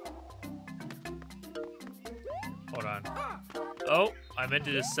 Hold on. Oh, I meant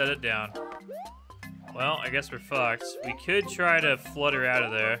to just set it down. Well, I guess we're fucked. We could try to flutter out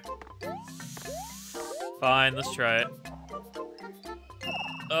of there. Fine, let's try it.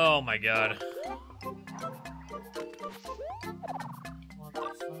 Oh my god. What the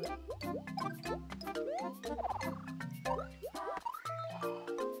fuck?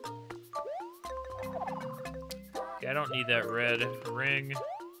 Okay, I don't need that red ring.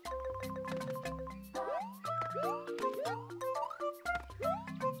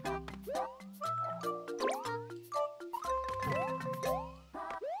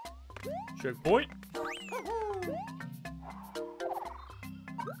 Checkpoint.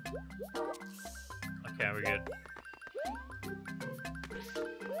 Okay, we're good.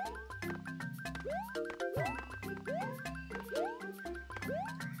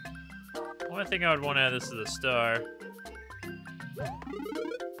 One thing I would want to add this is a star.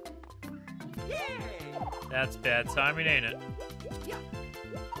 That's bad timing, ain't it?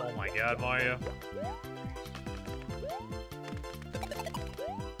 Oh my god, Mario.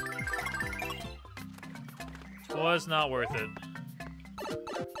 Was not worth it.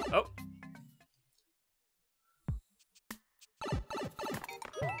 Oh.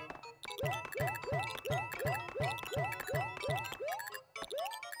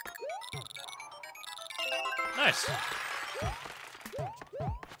 Nice.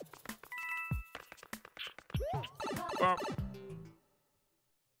 Bump.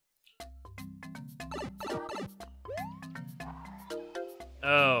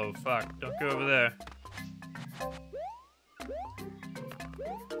 Oh, fuck. Don't go over there.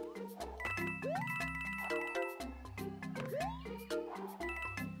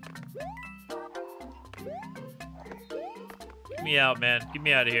 Get me out, man. Get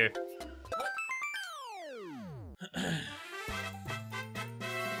me out of here. Oh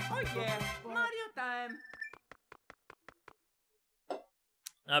yeah, Mario time.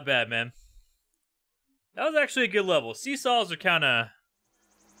 Not bad, man. That was actually a good level. Seesaws are kind of...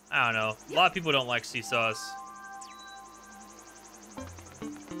 I don't know. A lot of people don't like seesaws.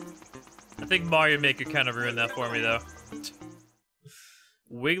 I think Mario Maker kind of ruined that for me, though.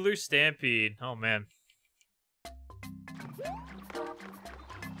 Wiggler Stampede. Oh, man.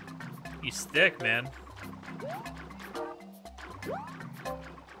 He's thick, man.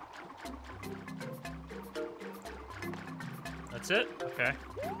 That's it? Okay.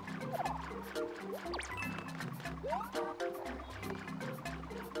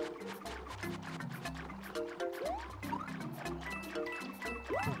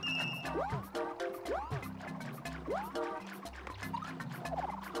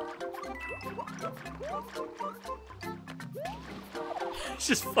 It's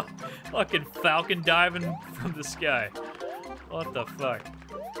just fucking falcon diving from the sky. What the fuck?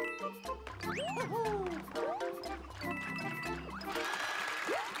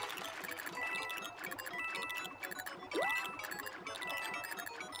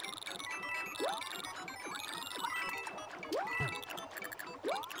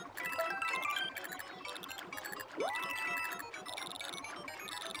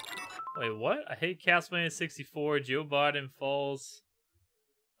 Wait, what? I hate Castlevania 64. Joe Biden falls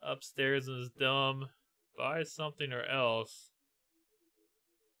upstairs and is dumb. Buy something or else.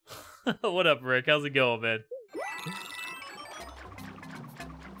 What up, Rick? How's it going, man?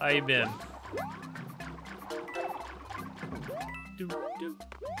 How you been?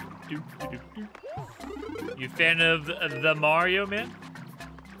 You fan of the Mario, man?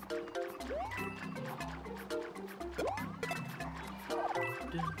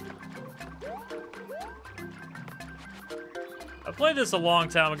 I played this a long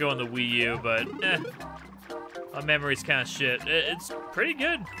time ago on the Wii U, but my memory's kind of shit. It's pretty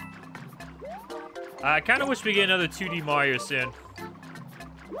good. I kind of wish we get another 2D Mario soon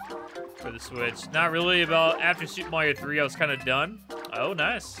for the Switch. Not really. After Super Mario 3, I was kind of done. Oh,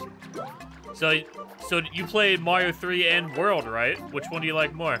 nice. So you played Mario 3 and World, right? Which one do you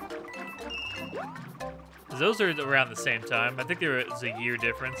like more? 'Cause those are around the same time. I think there was a year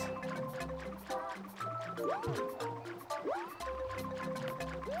difference.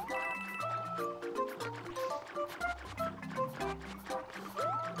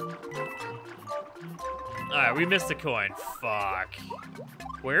 Alright, we missed a coin. Fuck.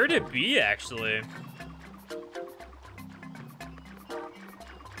 Where'd it be, actually?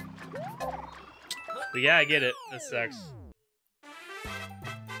 But yeah, I get it. That sucks.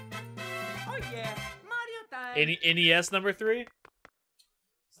 Oh yeah, Mario time. NES number 3?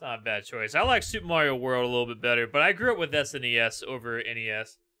 It's not a bad choice. I like Super Mario World a little bit better, but I grew up with SNES over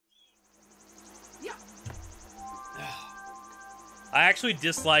NES. Yeah. I actually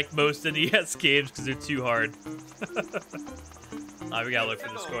dislike most NES games because they're too hard. Alright, we gotta look for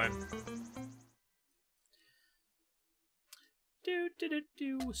this coin.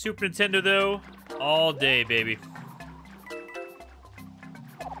 Super Nintendo, though, all day, baby.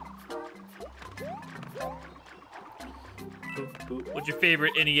 What's your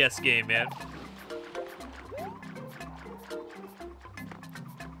favorite NES game, man?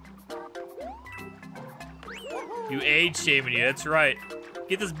 You age shaming you, that's right.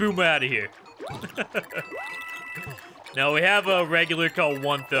 Get this boomer out of here. Now, we have a regular called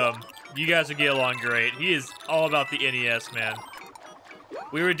One Thumb. You guys will get along great. He is all about the NES, man.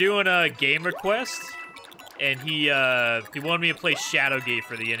 We were doing a game request, and he wanted me to play Shadowgate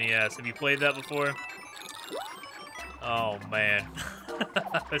for the NES. Have you played that before? Oh, man.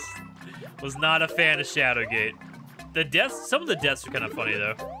 Was not a fan of Shadowgate. The deaths, some of the deaths are kind of funny,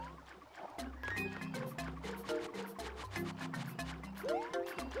 though.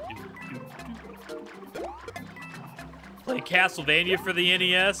 Play Castlevania for the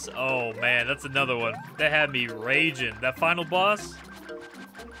NES? Oh, man, that's another one. That had me raging. That final boss?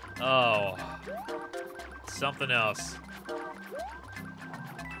 Oh. Something else.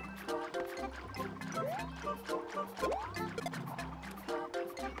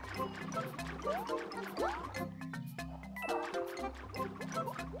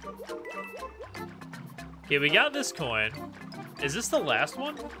 Okay, we got this coin. Is this the last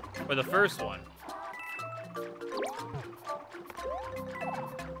one? Or the first one?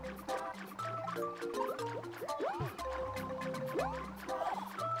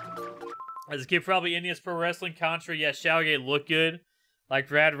 As a kid, probably NES Pro Wrestling, Contra, yeah, Shadowgate looked good. Like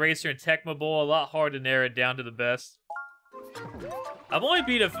Rad Racer and Tecmo Bowl, a lot hard to narrow it down to the best. I've only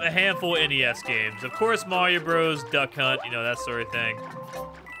beat a handful of NES games. Of course, Mario Bros, Duck Hunt, you know, that sort of thing.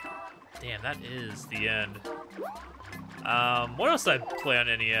 Damn, that is the end. What else did I play on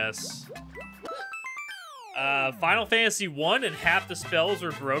NES? Final Fantasy 1 and half the spells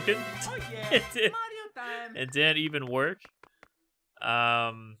were broken. Oh yeah, Mario time. It didn't even work.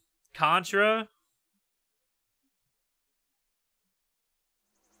 Contra.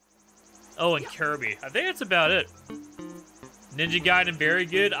 Oh, and Kirby. I think that's about it. Ninja Gaiden, very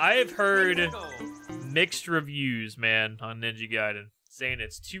good. I have heard mixed reviews, man, on Ninja Gaiden. Saying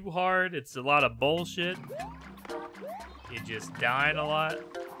it's too hard, it's a lot of bullshit. You're just dying a lot.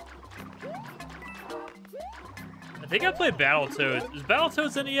 think I played Battletoads. Is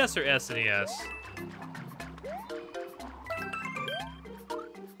Battletoads NES or SNES?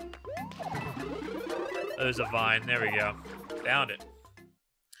 Oh, there's a vine. There we go. Found it.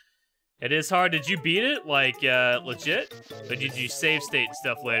 It is hard. Did you beat it? Like, legit? Or did you save state and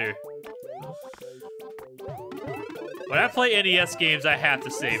stuff later? When I play NES games, I have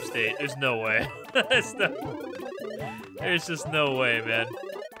to save state. There's no way. There's just no way, man.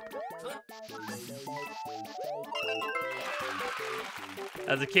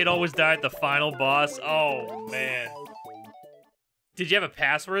 As a kid, always died at the final boss. Oh, man. Did you have a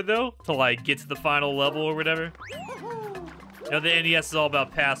password, though? To, like, get to the final level or whatever? You know, the NES is all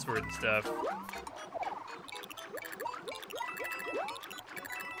about password and stuff.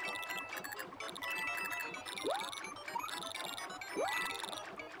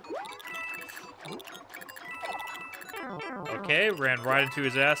 Okay, ran right into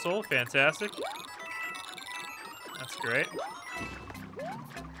his asshole. Fantastic. That's great.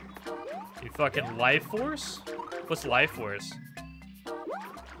 You fucking Life Force? What's Life Force?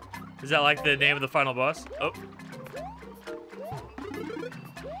 Is that like the name of the final boss? Oh.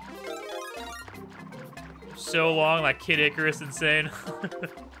 So long, like Kid Icarus insane.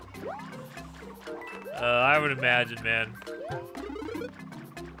 I would imagine, man.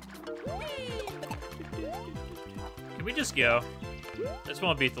 Can we just go? I just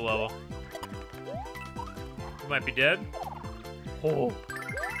want to beat the level. We might be dead. Oh.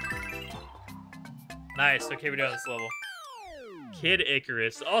 Nice. Okay, we're done this level. Kid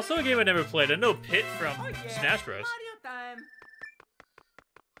Icarus. Also a game I never played. I know Pit from Smash Bros. Mario time.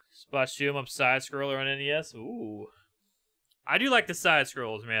 Spot shoot 'em up side scroller on NES. Ooh. I do like the side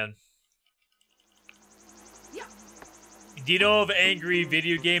scrolls, man. Yeah. Do you know of Angry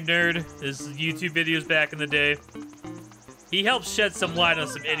Video Game Nerd? His YouTube videos back in the day. He helped shed some light on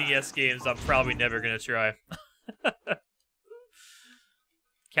some NES games I'm probably never gonna try.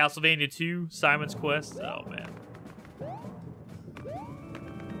 Castlevania 2, Simon's Quest. Oh, man.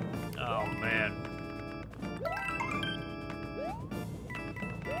 Oh, man.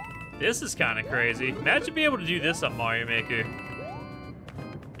 This is kind of crazy. Imagine being able to do this on Mario Maker.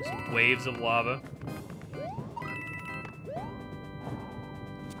 Some waves of lava.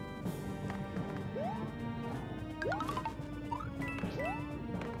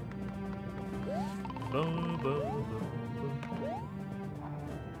 Boom, boom, boom.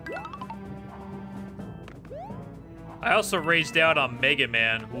 I also raged out on Mega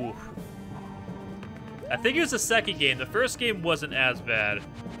Man. Oof. I think it was the second game. The first game wasn't as bad.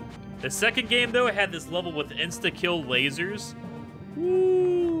 The second game, though, had this level with insta-kill lasers.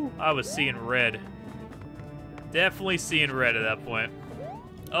 Woo! I was seeing red. Definitely seeing red at that point.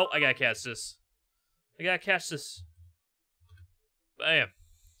 Oh, I gotta catch this. I gotta catch this. Bam.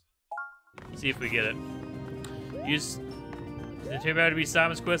 See if we get it. Use the turn out to be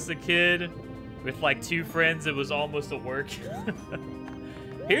Simon's Quest as a kid. With like 2 friends, it was almost a work.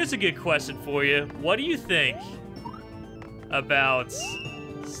 Here's a good question for you. What do you think about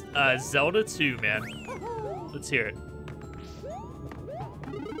Zelda 2, man? Let's hear it.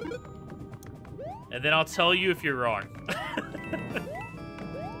 And then I'll tell you if you're wrong.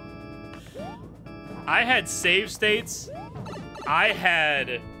 I had save states. I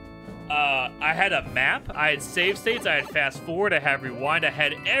had a map, I had save states, I had fast forward, I had rewind, I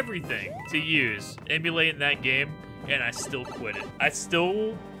had everything to use emulating that game, and I still quit it. I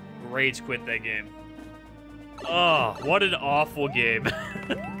still rage quit that game. Oh, what an awful game.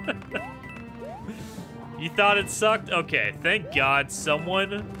 You thought it sucked? Okay, thank God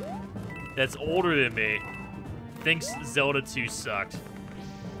someone that's older than me thinks Zelda 2 sucked.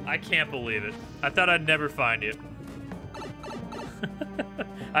 I can't believe it. I thought I'd never find it.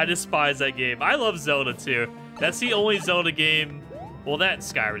 I despise that game. I love Zelda 2. That's the only Zelda game, well, that and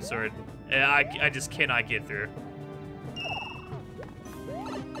Skyward Sword, I just cannot get through.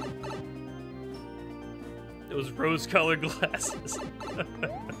 Those rose-colored glasses.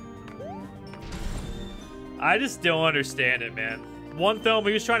 I just don't understand it, man. One film,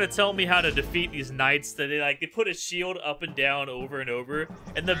 he was trying to tell me how to defeat these knights that they put a shield up and down over and over,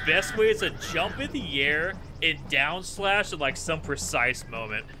 and the best way is to jump in the air and down slash at like some precise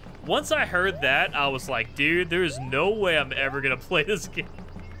moment. Once I heard that, I was like, dude, there's no way I'm ever gonna play this game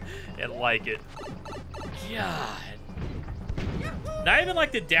and like it. God. Not even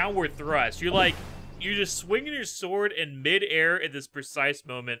like the downward thrust. You're just swinging your sword in mid-air at this precise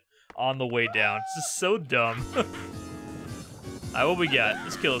moment on the way down. It's just so dumb. Alright, what we got?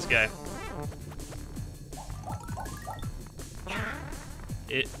 Let's kill this guy.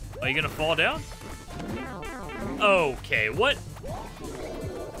 Are you gonna fall down? Okay, what?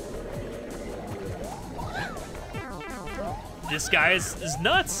 This guy is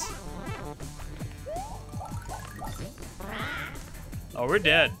nuts. Oh, we're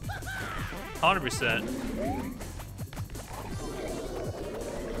dead. 100%.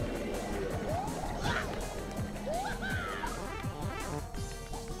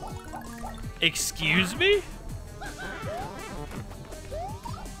 Excuse me?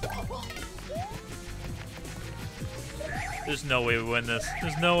 There's no way we win this.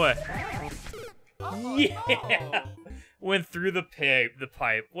 There's no way. Yeah! Went through the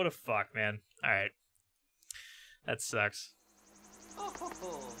pipe. What a fuck, man. Alright. That sucks.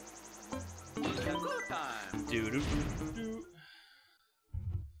 Doo-doo-doo-doo.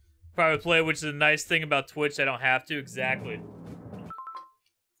 Probably play, which is a nice thing about Twitch. I don't have to. Exactly.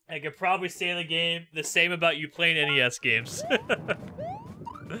 I could probably say the game the same about you playing NES games.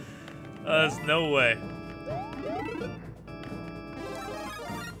 There's no way.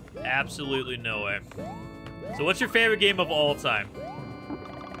 Absolutely no way. So what's your favorite game of all time?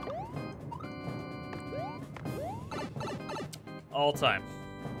 All time.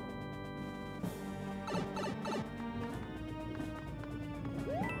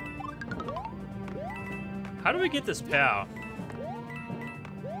 How do we get this POW?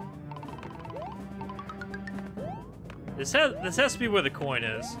 This has to be where the coin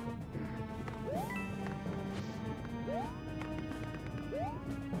is.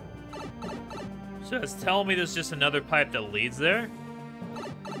 So it's telling me there's just another pipe that leads there?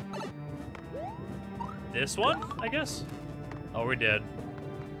 This one, I guess? Oh, we're dead.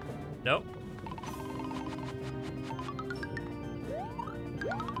 Nope.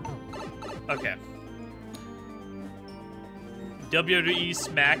 Okay. WWE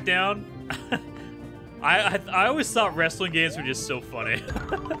SmackDown? I always thought wrestling games were just so funny.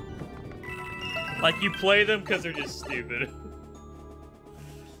 Like, you play them because they're just stupid.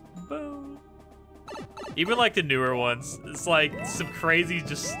 Boom. Even like the newer ones, it's like some crazy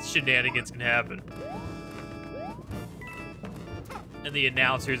just shenanigans can happen. And the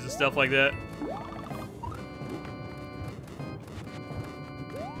announcers and stuff like that.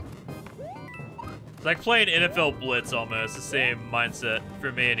 It's like playing NFL Blitz almost, the same mindset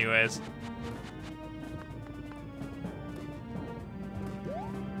for me anyways.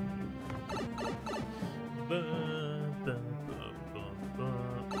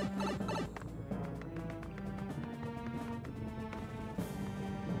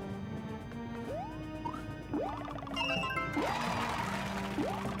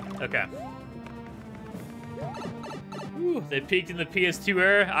 Okay. Ooh, they peaked in the PS2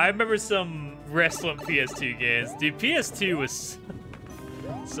 era. I remember some wrestling PS2 games. Dude, PS2 was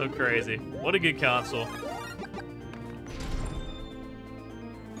so crazy. What a good console.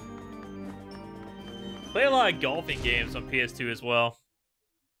 Play a lot of golfing games on PS2 as well.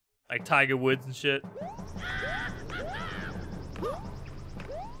 Like Tiger Woods and shit.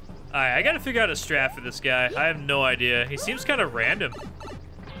 Alright, I gotta figure out a strat for this guy. I have no idea. He seems kind of random.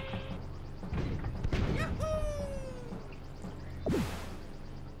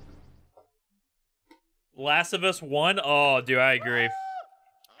 Last of Us 1? Oh, dude, I agree.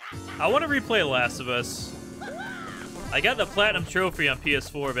 I want to replay Last of Us. I got the Platinum Trophy on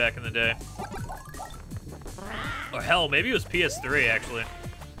PS4 back in the day. Or hell, maybe it was PS3, actually.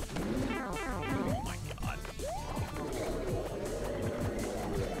 Oh my god.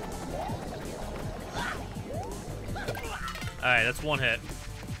 Alright, that's one hit.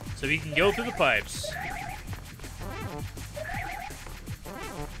 So he can go through the pipes.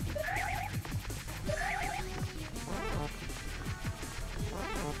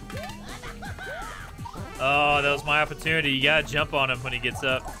 Oh, that was my opportunity. You gotta jump on him when he gets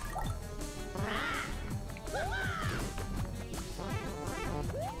up.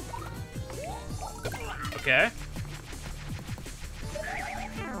 Okay.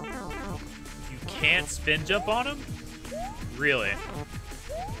 You can't spin jump on him? Really?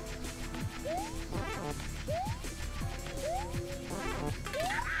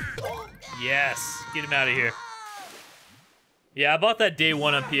 Yes. Get him out of here. Yeah, I bought that day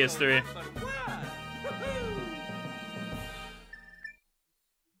one on PS3.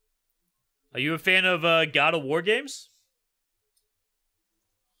 Are you a fan of God of War games?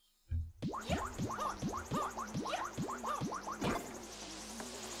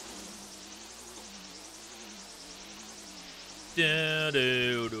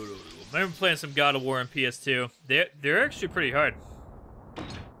 Remember playing some God of War on PS2? They're actually pretty hard.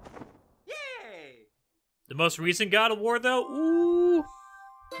 Yay! The most recent God of War, though, ooh,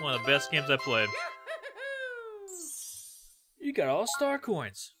 one of the best games I played. You got all star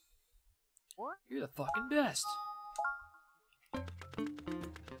coins. You're the fucking best.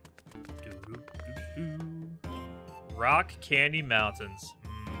 Rock Candy Mountains.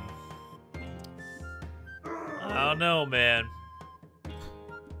 I don't know, man.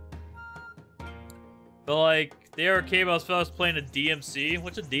 But like, the arcade I was playing a DMC.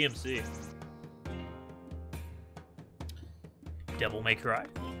 What's a DMC? Devil May Cry.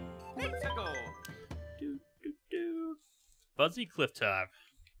 Fuzzy Cliff Top.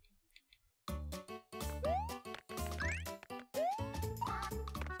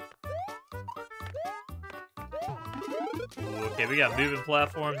 Ooh, okay, we got moving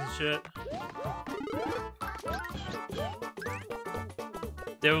platforms and shit.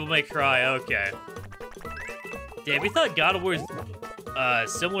 Devil May Cry, okay. Damn, we thought God of War is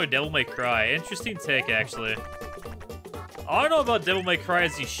similar to Devil May Cry. Interesting take, actually. All I know about Devil May Cry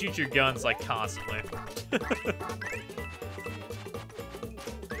is you shoot your guns, like, constantly.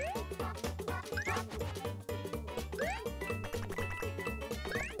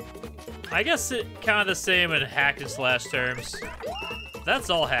 I guess it kind of the same in hack and slash terms. That's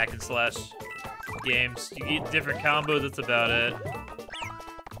all hack and slash games. You get different combos, that's about it.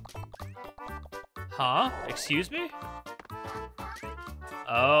 Huh? Excuse me?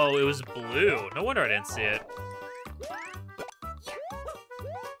 Oh, it was blue. No wonder I didn't see it.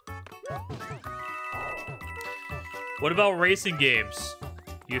 What about racing games?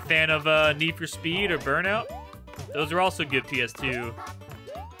 You a fan of Need for Speed or Burnout? Those are also good PS2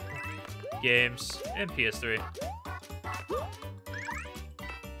 games and PS3.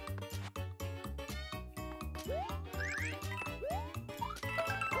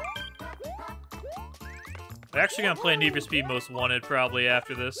 I'm actually gonna play Need for Speed Most Wanted probably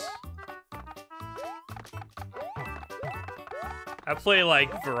after this. I play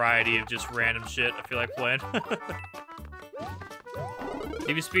like variety of just random shit I feel like playing.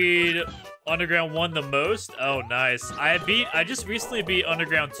 Need for Speed Underground 1 the most? Oh, nice. I just recently beat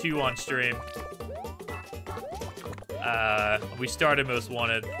Underground 2 on stream. We started Most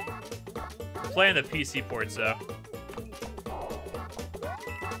Wanted. Playing the PC ports though.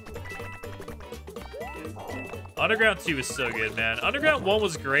 Underground 2 was so good, man. Underground 1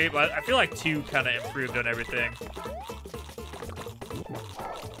 was great, but I feel like 2 kind of improved on everything.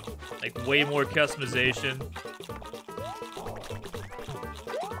 Like, way more customization.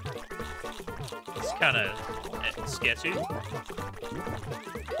 It's kind of sketchy.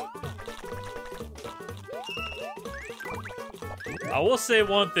 I will say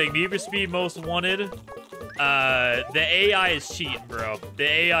one thing. Need for Speed Most Wanted. The AI is cheating, bro. The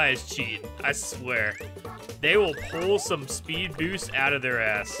AI is cheating. I swear. They will pull some speed boost out of their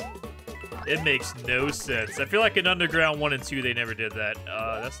ass. It makes no sense. I feel like in Underground 1 and 2, they never did that.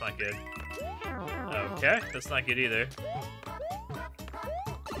 That's not good. Okay, that's not good either.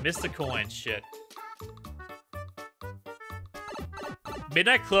 Missed the coin, shit.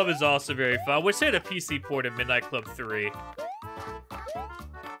 Midnight Club is also very fun. I wish they had a PC port of Midnight Club 3.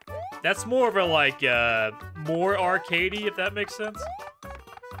 That's more of a, like, more arcadey, if that makes sense.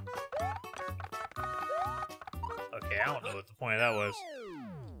 Okay, I don't know what the point of that was.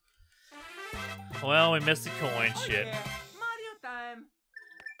 Well, we missed the coin, shit. Yeah. Mario time.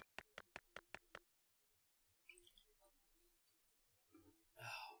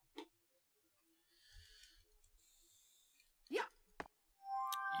 Yeah.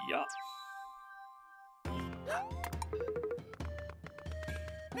 Yeah.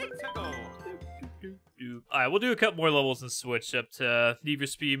 Let's go. Alright, we'll do a couple more levels and switch up to Need for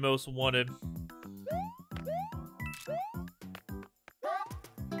Speed Most Wanted.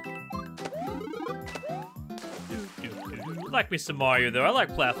 I like me some Mario, though. I like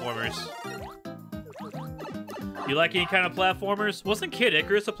platformers. You like any kind of platformers? Wasn't Kid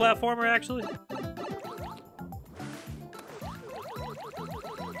Icarus a platformer, actually?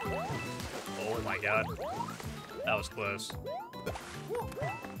 Oh my god. That was close.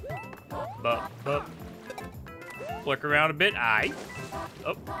 But. Flick around a bit. Aye.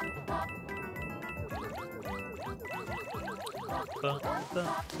 Oh.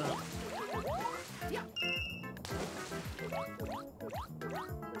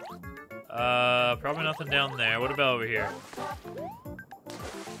 Probably nothing down there. What about over here?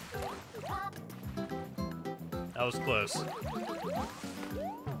 That was close.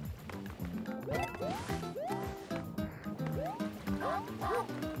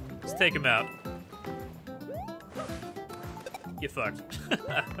 Let's take him out. Get fucked.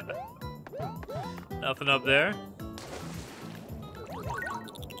 Nothing up there.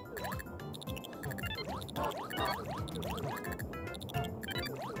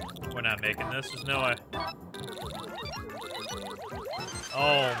 We're not making this. There's no way.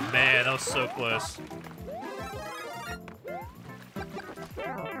 Oh, man. That was so close.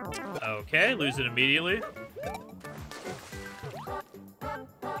 Okay, lose it immediately.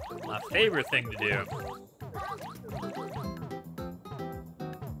 My favorite thing to do.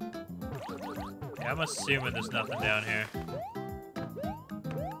 Yeah, I'm assuming there's nothing down here.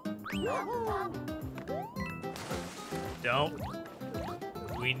 Don't.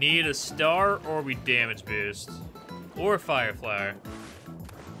 We need a star or we damage boost. Or fire flower.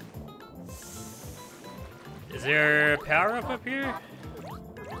 Is there a power up here?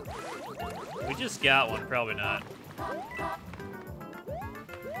 We just got one, probably not.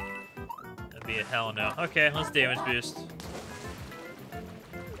 That'd be a hell no. Okay, let's damage boost.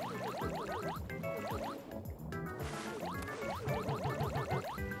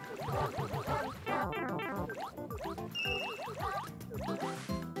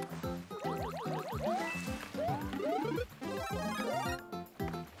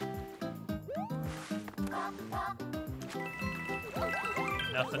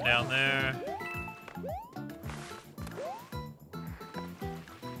 Nothing down there.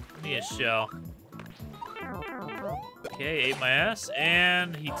 Need a shell. Okay, ate my ass,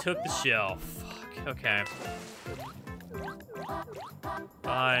 and he took the shell. Fuck, okay.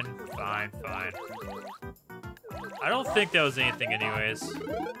 Fine, fine, fine. I don't think that was anything anyways.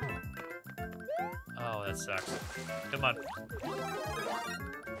 Oh, that sucks. Come on.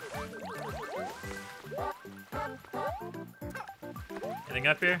 Anything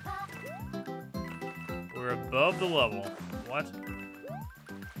up here? We're above the level. What?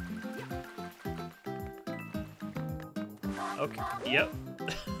 Okay, yep.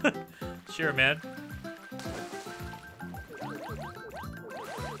 Sure, man.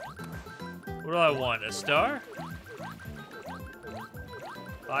 What do I want? A star?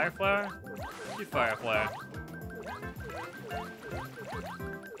 Fire flower? Let's do fire flower.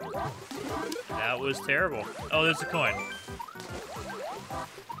 That was terrible. Oh, there's a coin.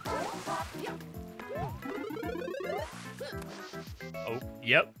 Oh,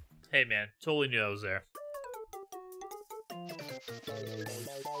 yep. Hey, man. Totally knew I was there.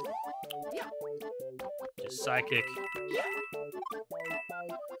 Just psychic.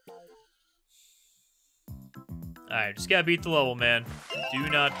 Alright, just gotta beat the level, man. Do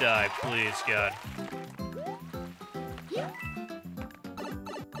not die, please, God.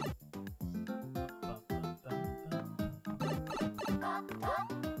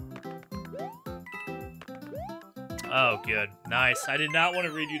 Oh, good. Nice. I did not want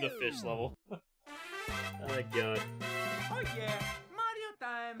to redo the fish level. Oh, my God. Oh yeah, Mario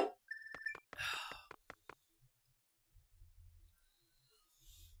time.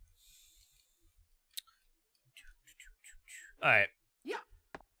 Alright. Yeah.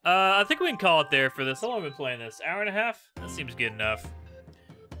 I think we can call it there for this. How long have we been playing this? Hour and a half? That seems good enough.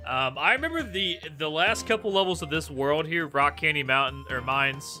 I remember the last couple levels of this world here, Rock Candy Mountain, or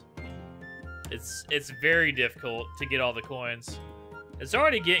Mines. It's very difficult to get all the coins. It's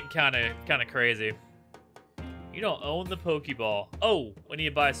already getting kind of crazy. You don't own the Pokeball. Oh, we need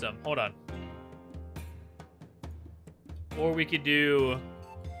to buy some. Hold on. Or we could do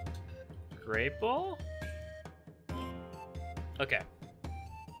Great Ball? Okay.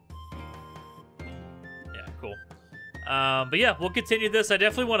 Yeah, cool. But yeah, we'll continue this. I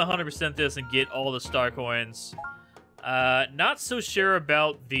definitely want to 100% this and get all the star coins. Not so sure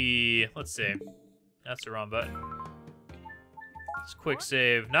about the... Let's see. That's the wrong button. It's quick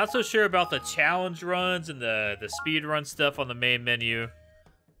save. Not so sure about the challenge runs and the speed run stuff on the main menu.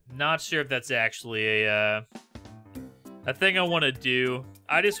 Not sure if that's actually a thing I want to do.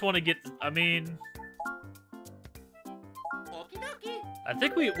 I just want to get... I mean... I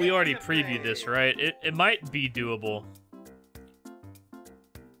think we already previewed this, right? It might be doable.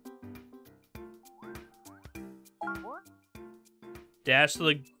 Dash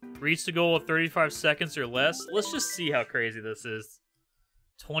to reach the goal of 35 seconds or less. Let's just see how crazy this is.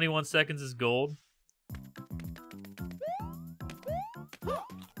 21 seconds is gold.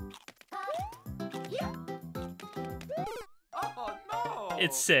 Oh no!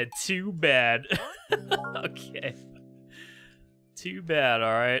 It said too bad. Okay. Too bad,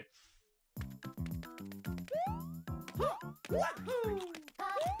 alright.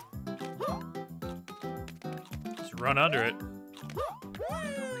 Just run under it.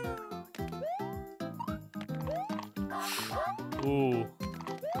 Ooh.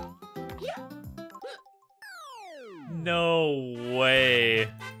 No way.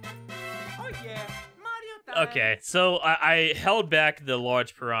 Oh yeah, Mario time. Okay, so I held back the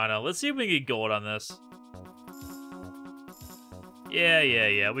large piranha. Let's see if we can get gold on this.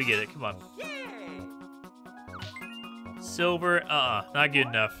 Yeah, we get it. Come on. Yay! Silver, not good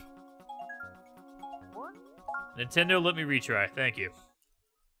enough. Nintendo, let me retry. Thank you.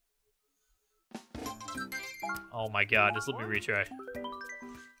 Oh my God, just let me retry.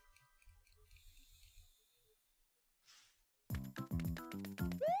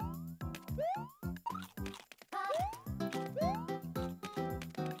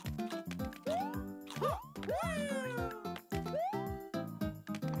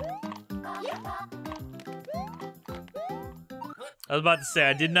 I was about to say,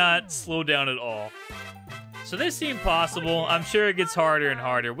 I did not slow down at all. So this seemed possible. I'm sure it gets harder and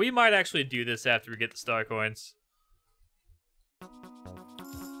harder. We might actually do this after we get the star coins.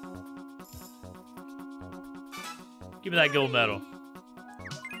 Give me that gold medal.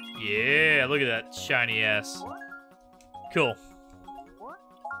 Yeah, look at that shiny ass. Cool.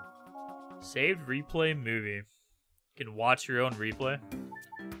 Saved replay movie. You can watch your own replay.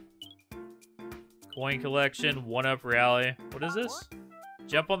 Coin collection, 1-up rally. What is this?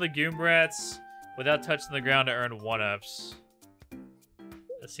 Jump on the Goombrats without touching the ground to earn 1-ups.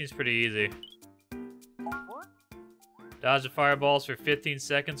 That seems pretty easy. Dodge the fireballs for 15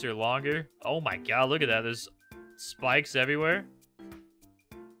 seconds or longer. Oh my god, look at that. There's spikes everywhere.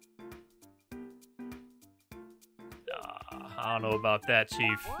 I don't know about that,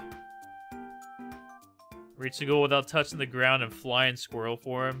 Chief. Reach the goal without touching the ground and flying squirrel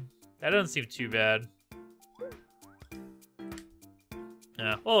for him. That doesn't seem too bad.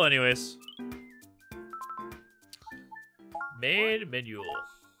 Yeah, well, anyways. Main menu.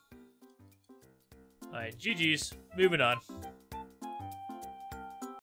 Alright, GG's. Moving on.